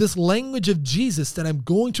 So this language of Jesus, that I'm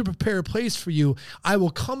going to prepare a place for you, I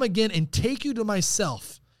will come again and take you to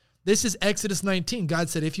myself. This is Exodus 19. God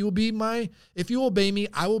said, if you obey me,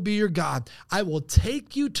 I will be your God. I will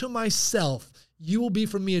take you to myself. You will be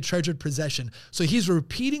for me a treasured possession. So he's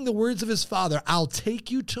repeating the words of his father. I'll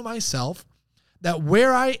take you to myself, that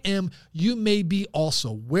where I am, you may be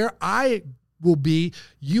also. Where I will be,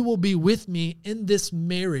 you will be with me in this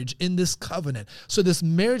marriage, in this covenant. So this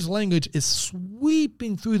marriage language is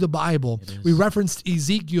sweeping through the Bible. We referenced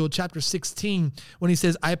Ezekiel chapter 16 when he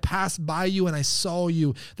says, I passed by you and I saw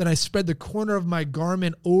you. Then I spread the corner of my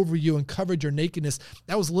garment over you and covered your nakedness.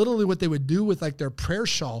 That was literally what they would do with like their prayer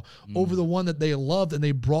shawl over the one that they loved and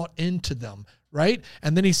they brought into them. Right?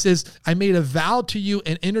 And then he says, I made a vow to you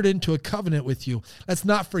and entered into a covenant with you. Let's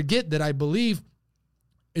not forget that I believe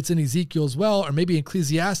it's in Ezekiel as well, or maybe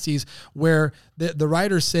Ecclesiastes, where the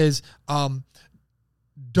writer says,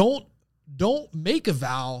 don't make a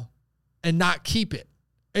vow and not keep it.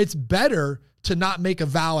 It's better to not make a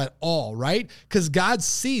vow at all, right? Because God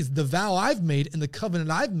sees the vow I've made and the covenant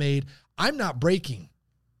I've made, I'm not breaking.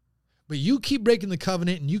 But you keep breaking the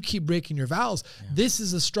covenant and you keep breaking your vows. Yeah. This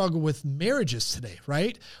is a struggle with marriages today,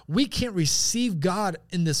 right? We can't receive God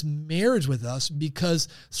in this marriage with us because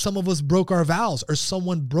some of us broke our vows, or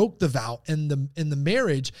someone broke the vow in the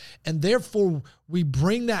marriage, and therefore we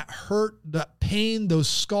bring that hurt, that pain, those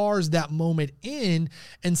scars, that moment in,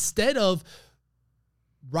 instead of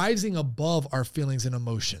rising above our feelings and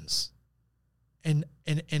emotions and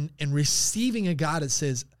receiving a God that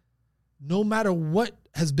says, no matter what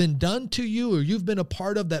has been done to you or you've been a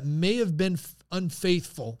part of that may have been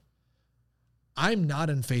unfaithful, I'm not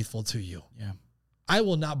unfaithful to you. Yeah. I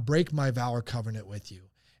will not break my vow or covenant with you.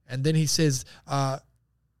 And then he says,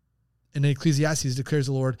 in Ecclesiastes declares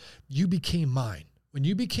the Lord, you became mine. When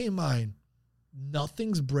you became mine,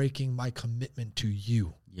 nothing's breaking my commitment to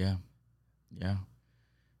you. Yeah. Yeah.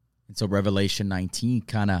 And so Revelation 19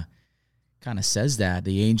 kind of says that.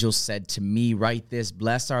 The angel said to me, write this,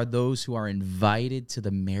 blessed are those who are invited to the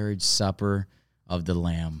marriage supper of the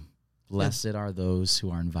Lamb. Blessed are those who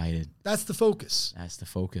are invited. That's the focus. That's the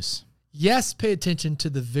focus. Yes, pay attention to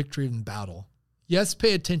the victory in battle. Yes,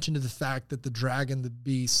 pay attention to the fact that the dragon, the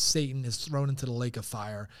beast, Satan is thrown into the lake of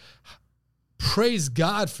fire. Praise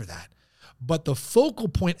God for that. But the focal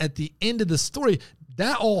point at the end of the story,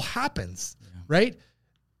 that all happens, right,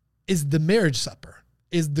 is the marriage supper.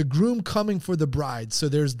 Is the groom coming for the bride. So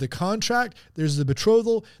there's the contract, there's the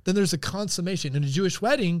betrothal, then there's a consummation. In a Jewish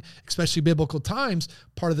wedding, especially biblical times,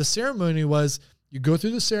 part of the ceremony was you go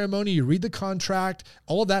through the ceremony, you read the contract,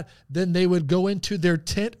 all of that. Then they would go into their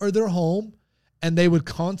tent or their home and they would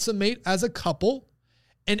consummate as a couple,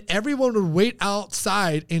 and everyone would wait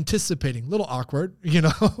outside anticipating. A little awkward,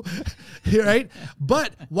 right?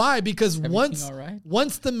 But why? Because once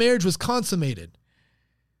the marriage was consummated,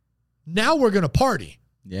 now we're going to party.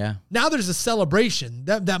 Yeah. Now there's a celebration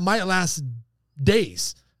that might last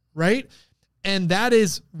days, right? And that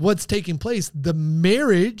is what's taking place. The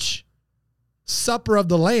marriage supper of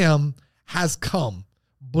the Lamb has come.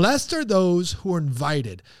 Blessed are those who are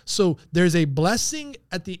invited. So there's a blessing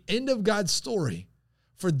at the end of God's story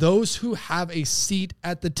for those who have a seat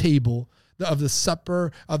at the table of the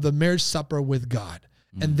supper, of the marriage supper with God.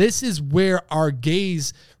 And this is where our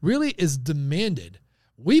gaze really is demanded.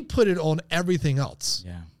 We put it on everything else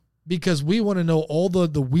because we want to know all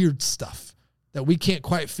the weird stuff that we can't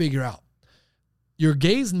quite figure out. Your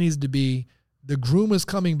gaze needs to be the groom is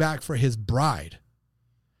coming back for his bride,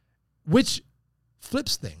 which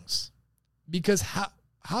flips things, because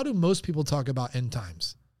how do most people talk about end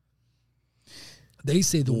times? They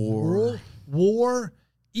say the war,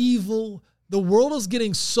 evil. The world is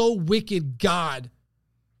getting so wicked, God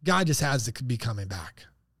God just has to be coming back.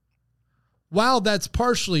 While that's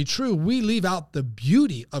partially true, we leave out the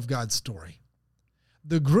beauty of God's story.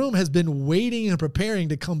 The groom has been waiting and preparing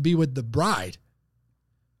to come be with the bride.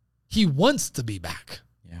 He wants to be back.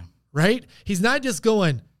 Yeah. Right? He's not just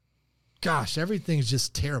going, gosh, everything's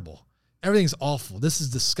just terrible. Everything's awful. This is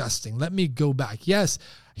disgusting. Let me go back. Yes,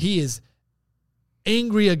 he is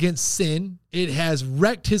angry against sin. It has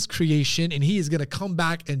wrecked his creation, and he is going to come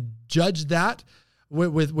back and judge that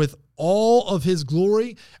with all of his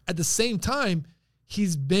glory. At the same time,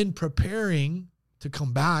 he's been preparing to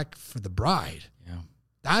come back for the bride. Yeah.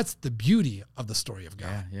 That's the beauty of the story of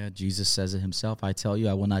God. Yeah. Jesus says it himself. I tell you,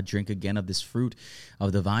 I will not drink again of this fruit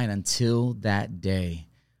of the vine until that day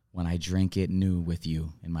when I drink it new with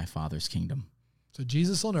you in my Father's kingdom. So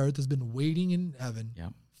Jesus on earth has been waiting in heaven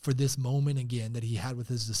for this moment again that he had with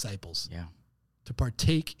his disciples. Yeah. To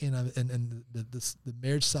partake in the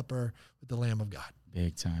marriage supper with the Lamb of God.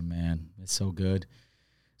 Big time, man. It's so good.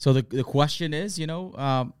 So the question is,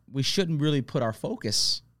 we shouldn't really put our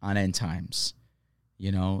focus on end times.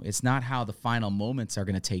 It's not how the final moments are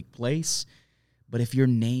going to take place, but if your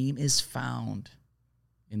name is found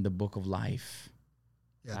in the book of life.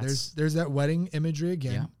 Yeah, there's that wedding imagery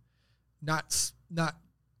again. Yeah. Not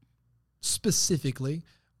specifically,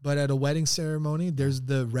 but at a wedding ceremony, there's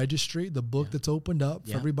the registry, the book that's opened up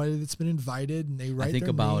for everybody that's been invited, and they write. I think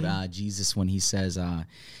about Jesus when he says, when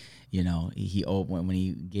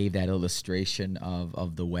he gave that illustration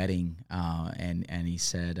of the wedding, and he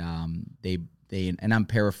said they and I'm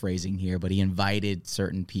paraphrasing here, but he invited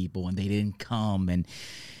certain people and they didn't come, and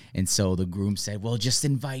so the groom said, well, just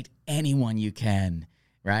invite anyone you can,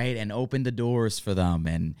 right, and open the doors for them,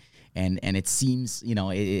 and it seems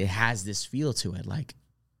it has this feel to it, like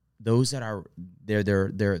those that are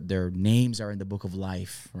their names are in the book of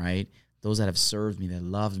life, right? Those that have served me, that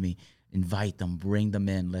loved me, invite them, bring them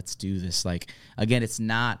in. Let's do this. Like, again, it's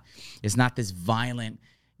not this violent,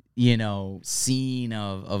 scene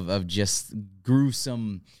of just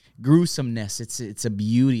gruesomeness. It's a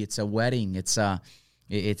beauty. It's a wedding. It's a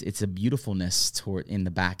beautifulness in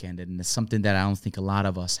the back end, and it's something that I don't think a lot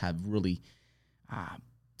of us have really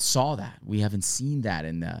saw that. We haven't seen that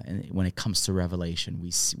when it comes to Revelation. We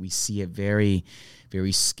see it very,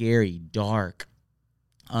 very scary, dark,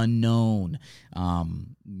 unknown,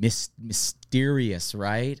 mysterious,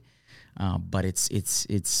 right? But it's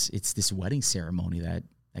this wedding ceremony that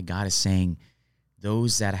God is saying,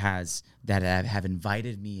 those that have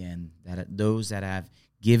invited me in, those that have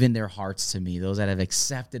given their hearts to me, those that have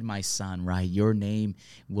accepted my son, right? Your name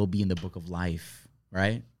will be in the book of life,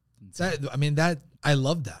 right? I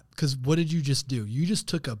love that, because what did you just do? You just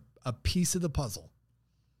took a piece of the puzzle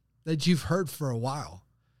that you've heard for a while,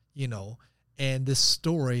 and this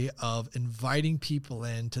story of inviting people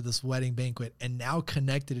into this wedding banquet, and now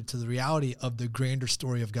connected it to the reality of the grander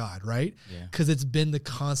story of God, right? Because it's been the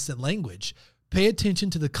constant language. Pay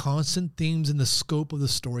attention to the constant themes and the scope of the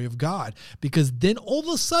story of God, because then all of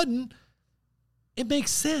a sudden it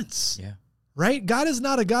makes sense, right? God is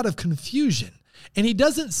not a God of confusion. And he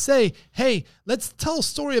doesn't say, hey, let's tell a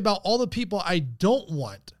story about all the people I don't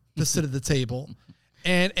want to sit at the table.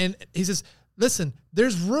 And he says, listen,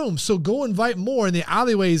 there's room, so go invite more in the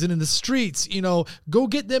alleyways and in the streets. Go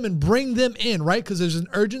get them and bring them in, right? Because there's an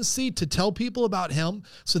urgency to tell people about him.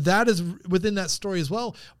 So that is within that story as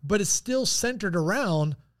well. But it's still centered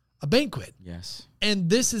around a banquet. Yes.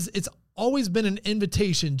 And it's always been an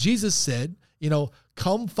invitation. Jesus said,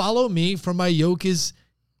 come follow me, for my yoke is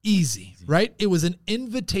easy, right? It was an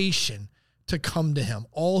invitation to come to him,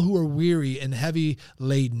 all who are weary and heavy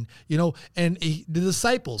laden, and the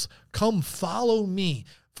disciples, come follow me.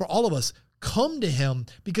 For all of us, come to him,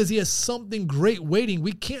 because he has something great waiting.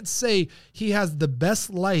 We can't say he has the best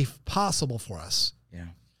life possible for us. Yeah.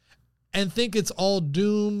 And think it's all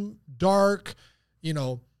doom, dark,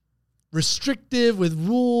 restrictive with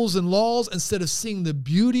rules and laws, instead of seeing the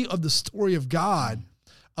beauty of the story of God,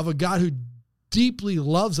 of a God who deeply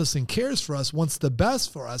loves us and cares for us, wants the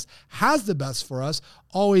best for us, has the best for us,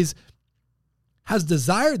 always has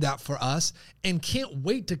desired that for us, and can't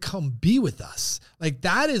wait to come be with us. Like,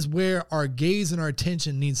 that is where our gaze and our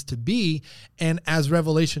attention needs to be. And as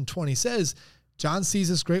Revelation 20 says, John sees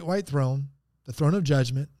this great white throne, the throne of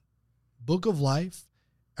judgment, book of life.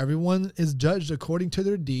 Everyone is judged according to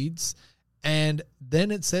their deeds. And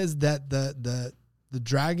then it says that the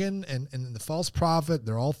dragon and the false prophet,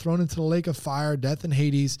 they're all thrown into the lake of fire, death and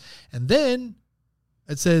Hades. And then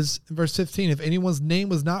it says in verse 15, if anyone's name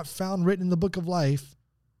was not found written in the book of life,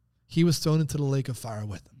 he was thrown into the lake of fire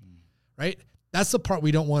with them, right? That's the part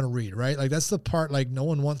we don't want to read, right? Like, that's the part, like, no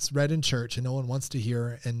one wants read in church, and no one wants to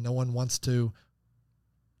hear, and no one wants to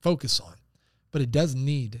focus on. But it does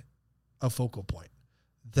need a focal point,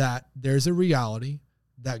 that there's a reality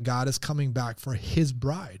that God is coming back for his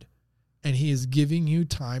bride, and he is giving you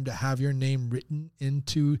time to have your name written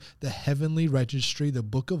into the heavenly registry, the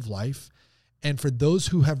book of life. And for those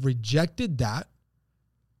who have rejected that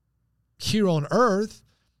here on earth,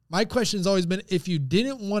 my question has always been, if you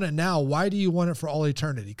didn't want it now, why do you want it for all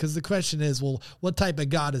eternity? Because the question is, well, what type of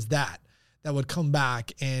God is that would come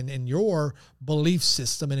back and in your belief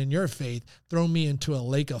system and in your faith, throw me into a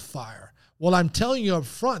lake of fire? Well, I'm telling you up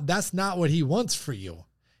front, that's not what he wants for you.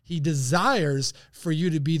 He desires for you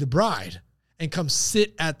to be the bride and come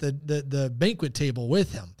sit at the banquet table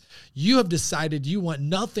with him. You have decided you want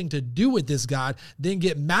nothing to do with this God, then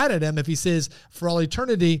get mad at him if he says, for all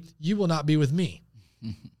eternity, you will not be with me.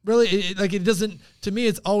 Really, it doesn't, to me,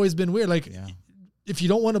 it's always been weird. Like, if you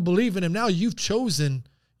don't want to believe in him now, you've chosen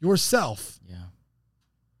yourself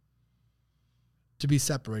to be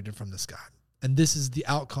separated from this God. And this is the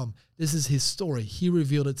outcome. This is his story. He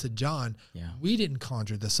revealed it to John. Yeah. We didn't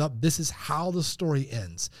conjure this up. This is how the story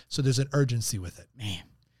ends. So there's an urgency with it. Man.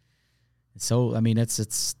 So, I mean, that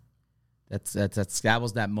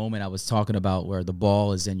was that moment I was talking about where the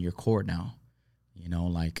ball is in your court now. You know,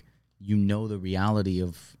 like, you know the reality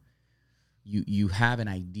of, you have an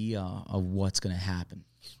idea of what's going to happen.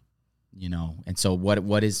 You know, and so what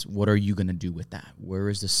are you going to do with that? Where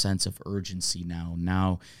is the sense of urgency now?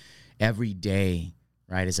 Now, every day,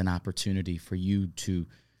 right, is an opportunity for you to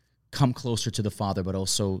come closer to the Father, but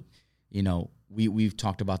also, you know, we've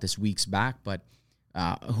talked about this weeks back, but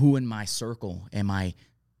who in my circle am I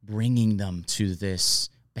bringing them to this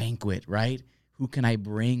banquet, right? Who can I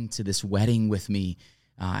bring to this wedding with me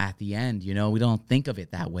at the end? You know, we don't think of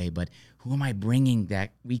it that way, but who am I bringing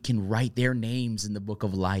that we can write their names in the book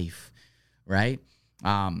of life, right?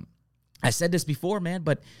 I said this before, man,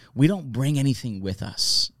 but we don't bring anything with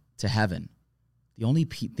us to heaven. The only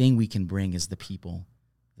thing we can bring is the people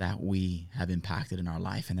that we have impacted in our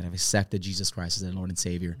life and that have accepted Jesus Christ as their Lord and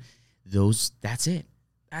Savior. That's it.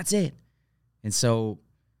 And so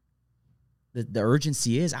the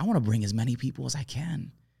urgency is, I want to bring as many people as I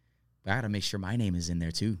can, but I got to make sure my name is in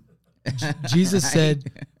there too. Jesus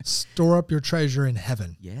said, store up your treasure in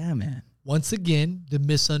heaven. Yeah, man. Once again, the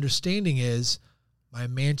misunderstanding is my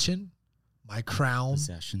mansion, my crown,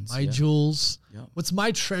 my jewels. Yep. What's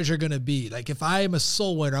my treasure going to be? Like, if I am a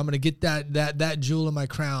soul winner, I'm going to get that jewel in my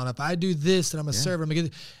crown. If I do this and I'm a server, I'm going to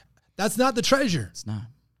get that's not the treasure. It's not.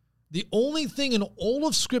 The only thing in all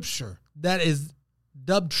of Scripture that is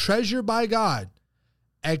dubbed treasure by God,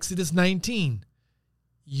 Exodus 19,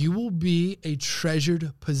 you will be a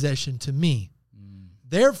treasured possession to me.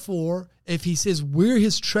 Therefore, if he says we're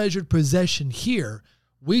his treasured possession here,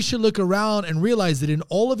 we should look around and realize that in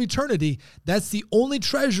all of eternity, that's the only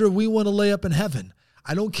treasure we want to lay up in heaven.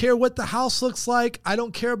 I don't care what the house looks like. I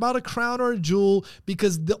don't care about a crown or a jewel,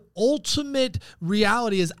 because the ultimate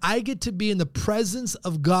reality is I get to be in the presence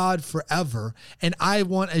of God forever. And I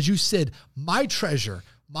want, as you said, my treasure,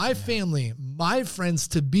 my family, my friends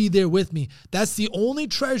to be there with me. That's the only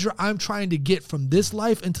treasure I'm trying to get from this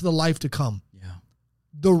life into the life to come. Yeah.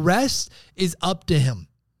 The rest is up to him.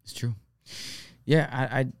 It's true.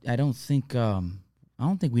 Yeah, I don't think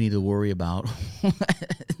we need to worry about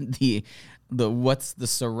the what's the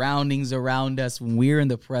surroundings around us when we're in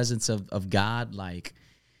the presence of God. Like,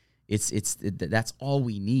 that's all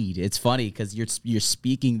we need. It's funny because you're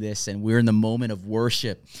speaking this and we're in the moment of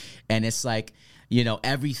worship, and it's like, you know,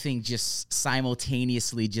 everything just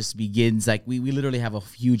simultaneously just begins. Like, we literally have a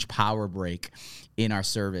huge power break in our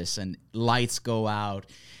service, and lights go out,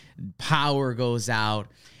 power goes out,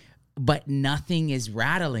 but nothing is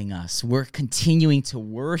rattling us. We're continuing to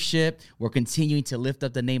worship. We're continuing to lift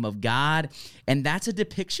up the name of God. And that's a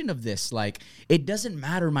depiction of this. Like, it doesn't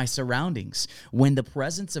matter my surroundings. When the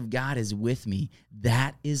presence of God is with me,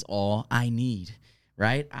 that is all I need,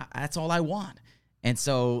 right? That's all I want. And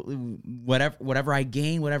so whatever I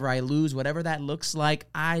gain, whatever I lose, whatever that looks like,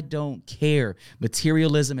 I don't care.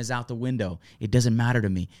 Materialism is out the window. It doesn't matter to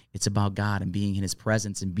me. It's about God and being in his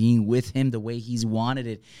presence and being with him the way he's wanted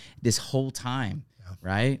it this whole time,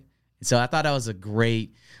 right? And so I thought that was a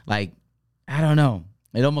great, like, I don't know.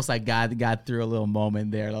 It almost like God threw a little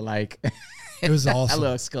moment there, like it was awesome. A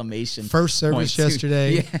little exclamation. First service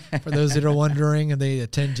yesterday, for those that are wondering, and they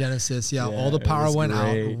attend Genesis. All the power went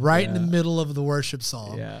out right in the middle of the worship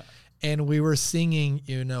song. Yeah. And we were singing,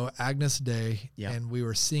 Agnus Dei, and we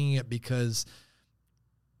were singing it because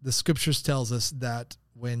the scriptures tells us that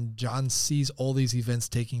when John sees all these events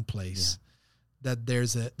taking place, that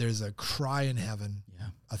there's a cry in heaven,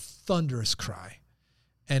 a thunderous cry.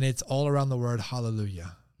 And it's all around the word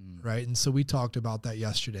hallelujah, right? And so we talked about that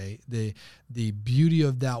yesterday. The beauty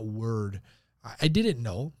of that word. I didn't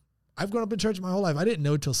know. I've grown up in church my whole life. I didn't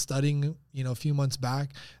know till studying, a few months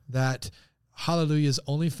back that hallelujah is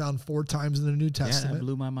only found 4 times in the New Testament. Yeah, that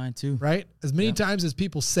blew my mind too. Right? As many times as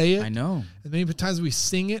people say it. I know. As many times we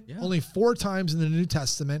sing it, only 4 times in the New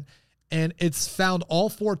Testament. And it's found all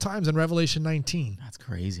 4 times in Revelation 19. That's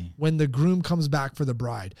crazy. When the groom comes back for the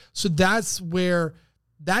bride. So that's where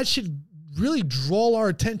that should really draw our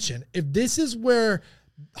attention. If this is where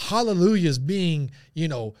hallelujah is being,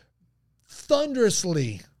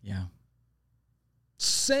 thunderously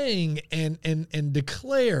sang and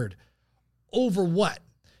declared over what?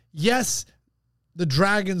 Yes, the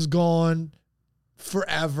dragon's gone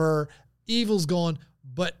forever, evil's gone,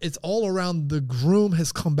 but it's all around the groom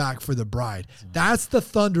has come back for the bride. That's the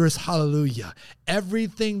thunderous hallelujah.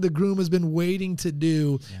 Everything the groom has been waiting to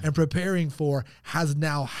do and preparing for has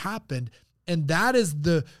now happened. And that is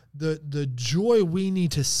the joy we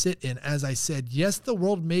need to sit in. As I said, yes, the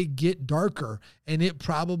world may get darker, and it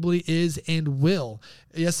probably is and will.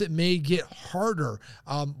 Yes, it may get harder.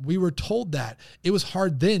 We were told that. It was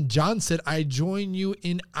hard then. John said, I join you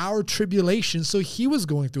in our tribulation. So he was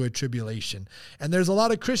going through a tribulation. And there's a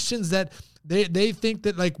lot of Christians that they think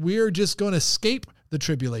that like we're just going to escape the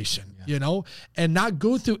tribulation, and not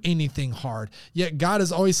go through anything hard. Yet God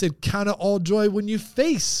has always said, count it all joy when you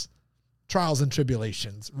face trials and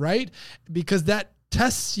tribulations, right? Because that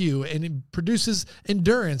tests you and it produces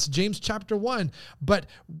endurance, James chapter 1. But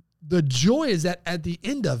the joy is that at the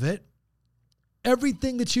end of it,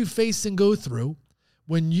 everything that you face and go through,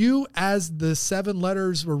 when you, as the 7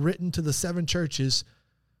 letters were written to the 7 churches,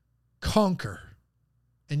 conquer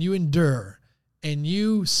and you endure and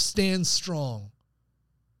you stand strong,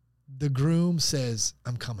 the groom says,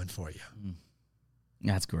 I'm coming for you.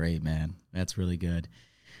 That's great, man. That's really good.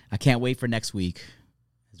 I can't wait for next week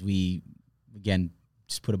as we, again,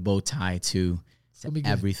 just put a bow tie to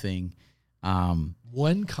everything.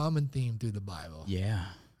 One common theme through the Bible. Yeah.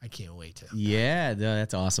 I can't wait to. Yeah,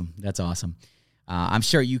 that's awesome. That's awesome. I'm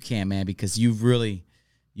sure you can, man, because you've really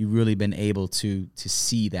been able to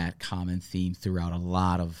see that common theme throughout a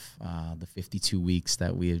lot of the 52 weeks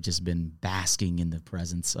that we have just been basking in the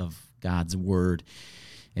presence of God's word.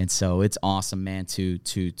 And so it's awesome, man, to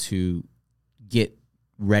get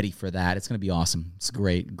ready for that. It's going to be awesome. It's a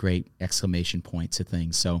great exclamation point to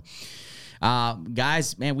things. So,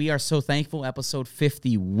 guys, man, we are so thankful. Episode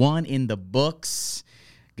 51 in the books.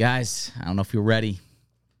 Guys, I don't know if you're ready.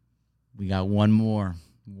 We got one more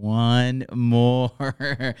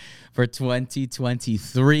for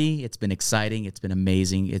 2023. It's been exciting. It's been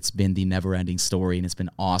amazing. It's been the never-ending story, and it's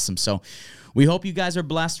been awesome. So we hope you guys are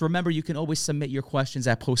blessed. Remember, you can always submit your questions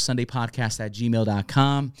at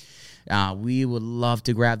postsundaypodcast@gmail.com. We would love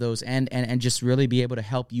to grab those and just really be able to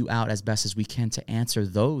help you out as best as we can to answer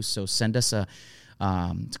those. So send us a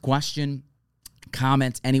question,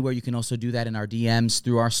 comments anywhere. You can also do that in our DMs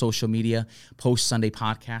through our social media, Post Sunday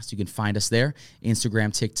Podcast. You can find us there,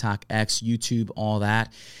 Instagram, TikTok, X, YouTube, all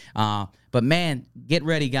that. But man, get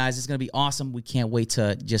ready, guys. It's going to be awesome. We can't wait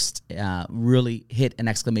to just really hit an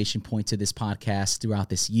exclamation point to this podcast throughout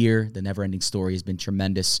this year. The Never-Ending Story has been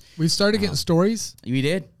tremendous. We started getting stories. We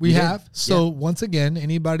did. We have. So once again,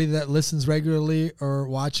 anybody that listens regularly or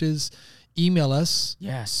watches, email us.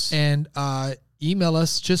 Yes. And email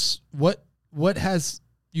us just what has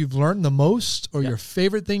you've learned the most, or your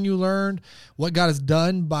favorite thing you learned, what God has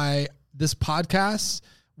done by this podcast.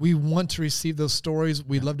 We want to receive those stories.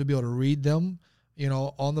 We'd love to be able to read them,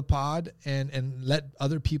 on the pod and let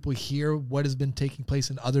other people hear what has been taking place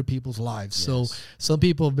in other people's lives. Yes. So some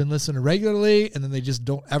people have been listening regularly and then they just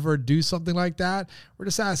don't ever do something like that. We're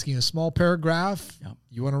just asking a small paragraph. Yep.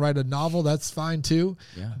 You want to write a novel, that's fine too.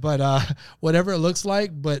 Yeah. But whatever it looks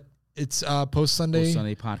like, but it's Post Sunday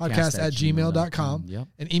podcast at gmail.com. Yep.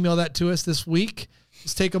 And email that to us this week.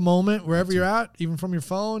 Just take a moment wherever you're at, even from your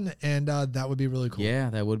phone, and that would be really cool. Yeah,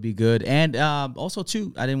 that would be good. And also,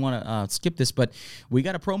 too, I didn't want to skip this, but we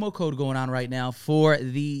got a promo code going on right now for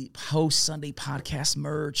the Post Sunday Podcast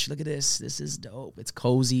merch. Look at this. This is dope. It's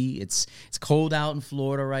cozy. It's cold out in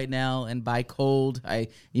Florida right now, and by cold,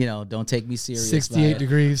 don't take me serious. 68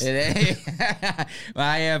 degrees. I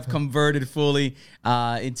have converted fully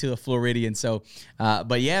into a Floridian. So,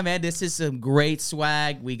 but yeah, man, this is some great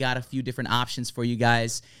swag. We got a few different options for you guys.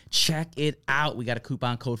 Check it out. We got a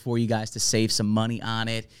coupon code for you guys to save some money on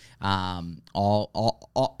it.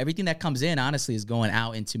 All everything that comes in, honestly, is going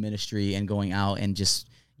out into ministry and going out and just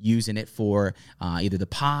using it for either the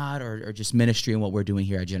pod or just ministry and what we're doing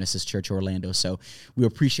here at Genesis Church Orlando. So we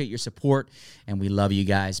appreciate your support and we love you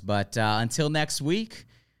guys. But until next week,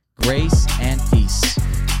 grace and peace.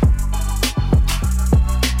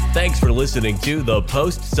 Thanks for listening to the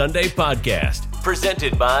Post Sunday Podcast,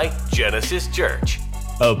 presented by Genesis Church.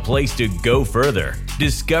 A place to go further,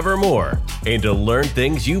 discover more, and to learn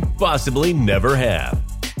things you possibly never have.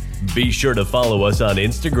 Be sure to follow us on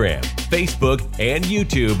Instagram, Facebook, and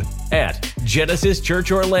YouTube at Genesis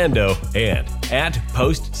Church Orlando and at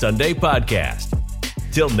Post Sunday Podcast.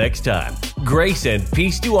 Till next time, grace and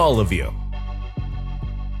peace to all of you.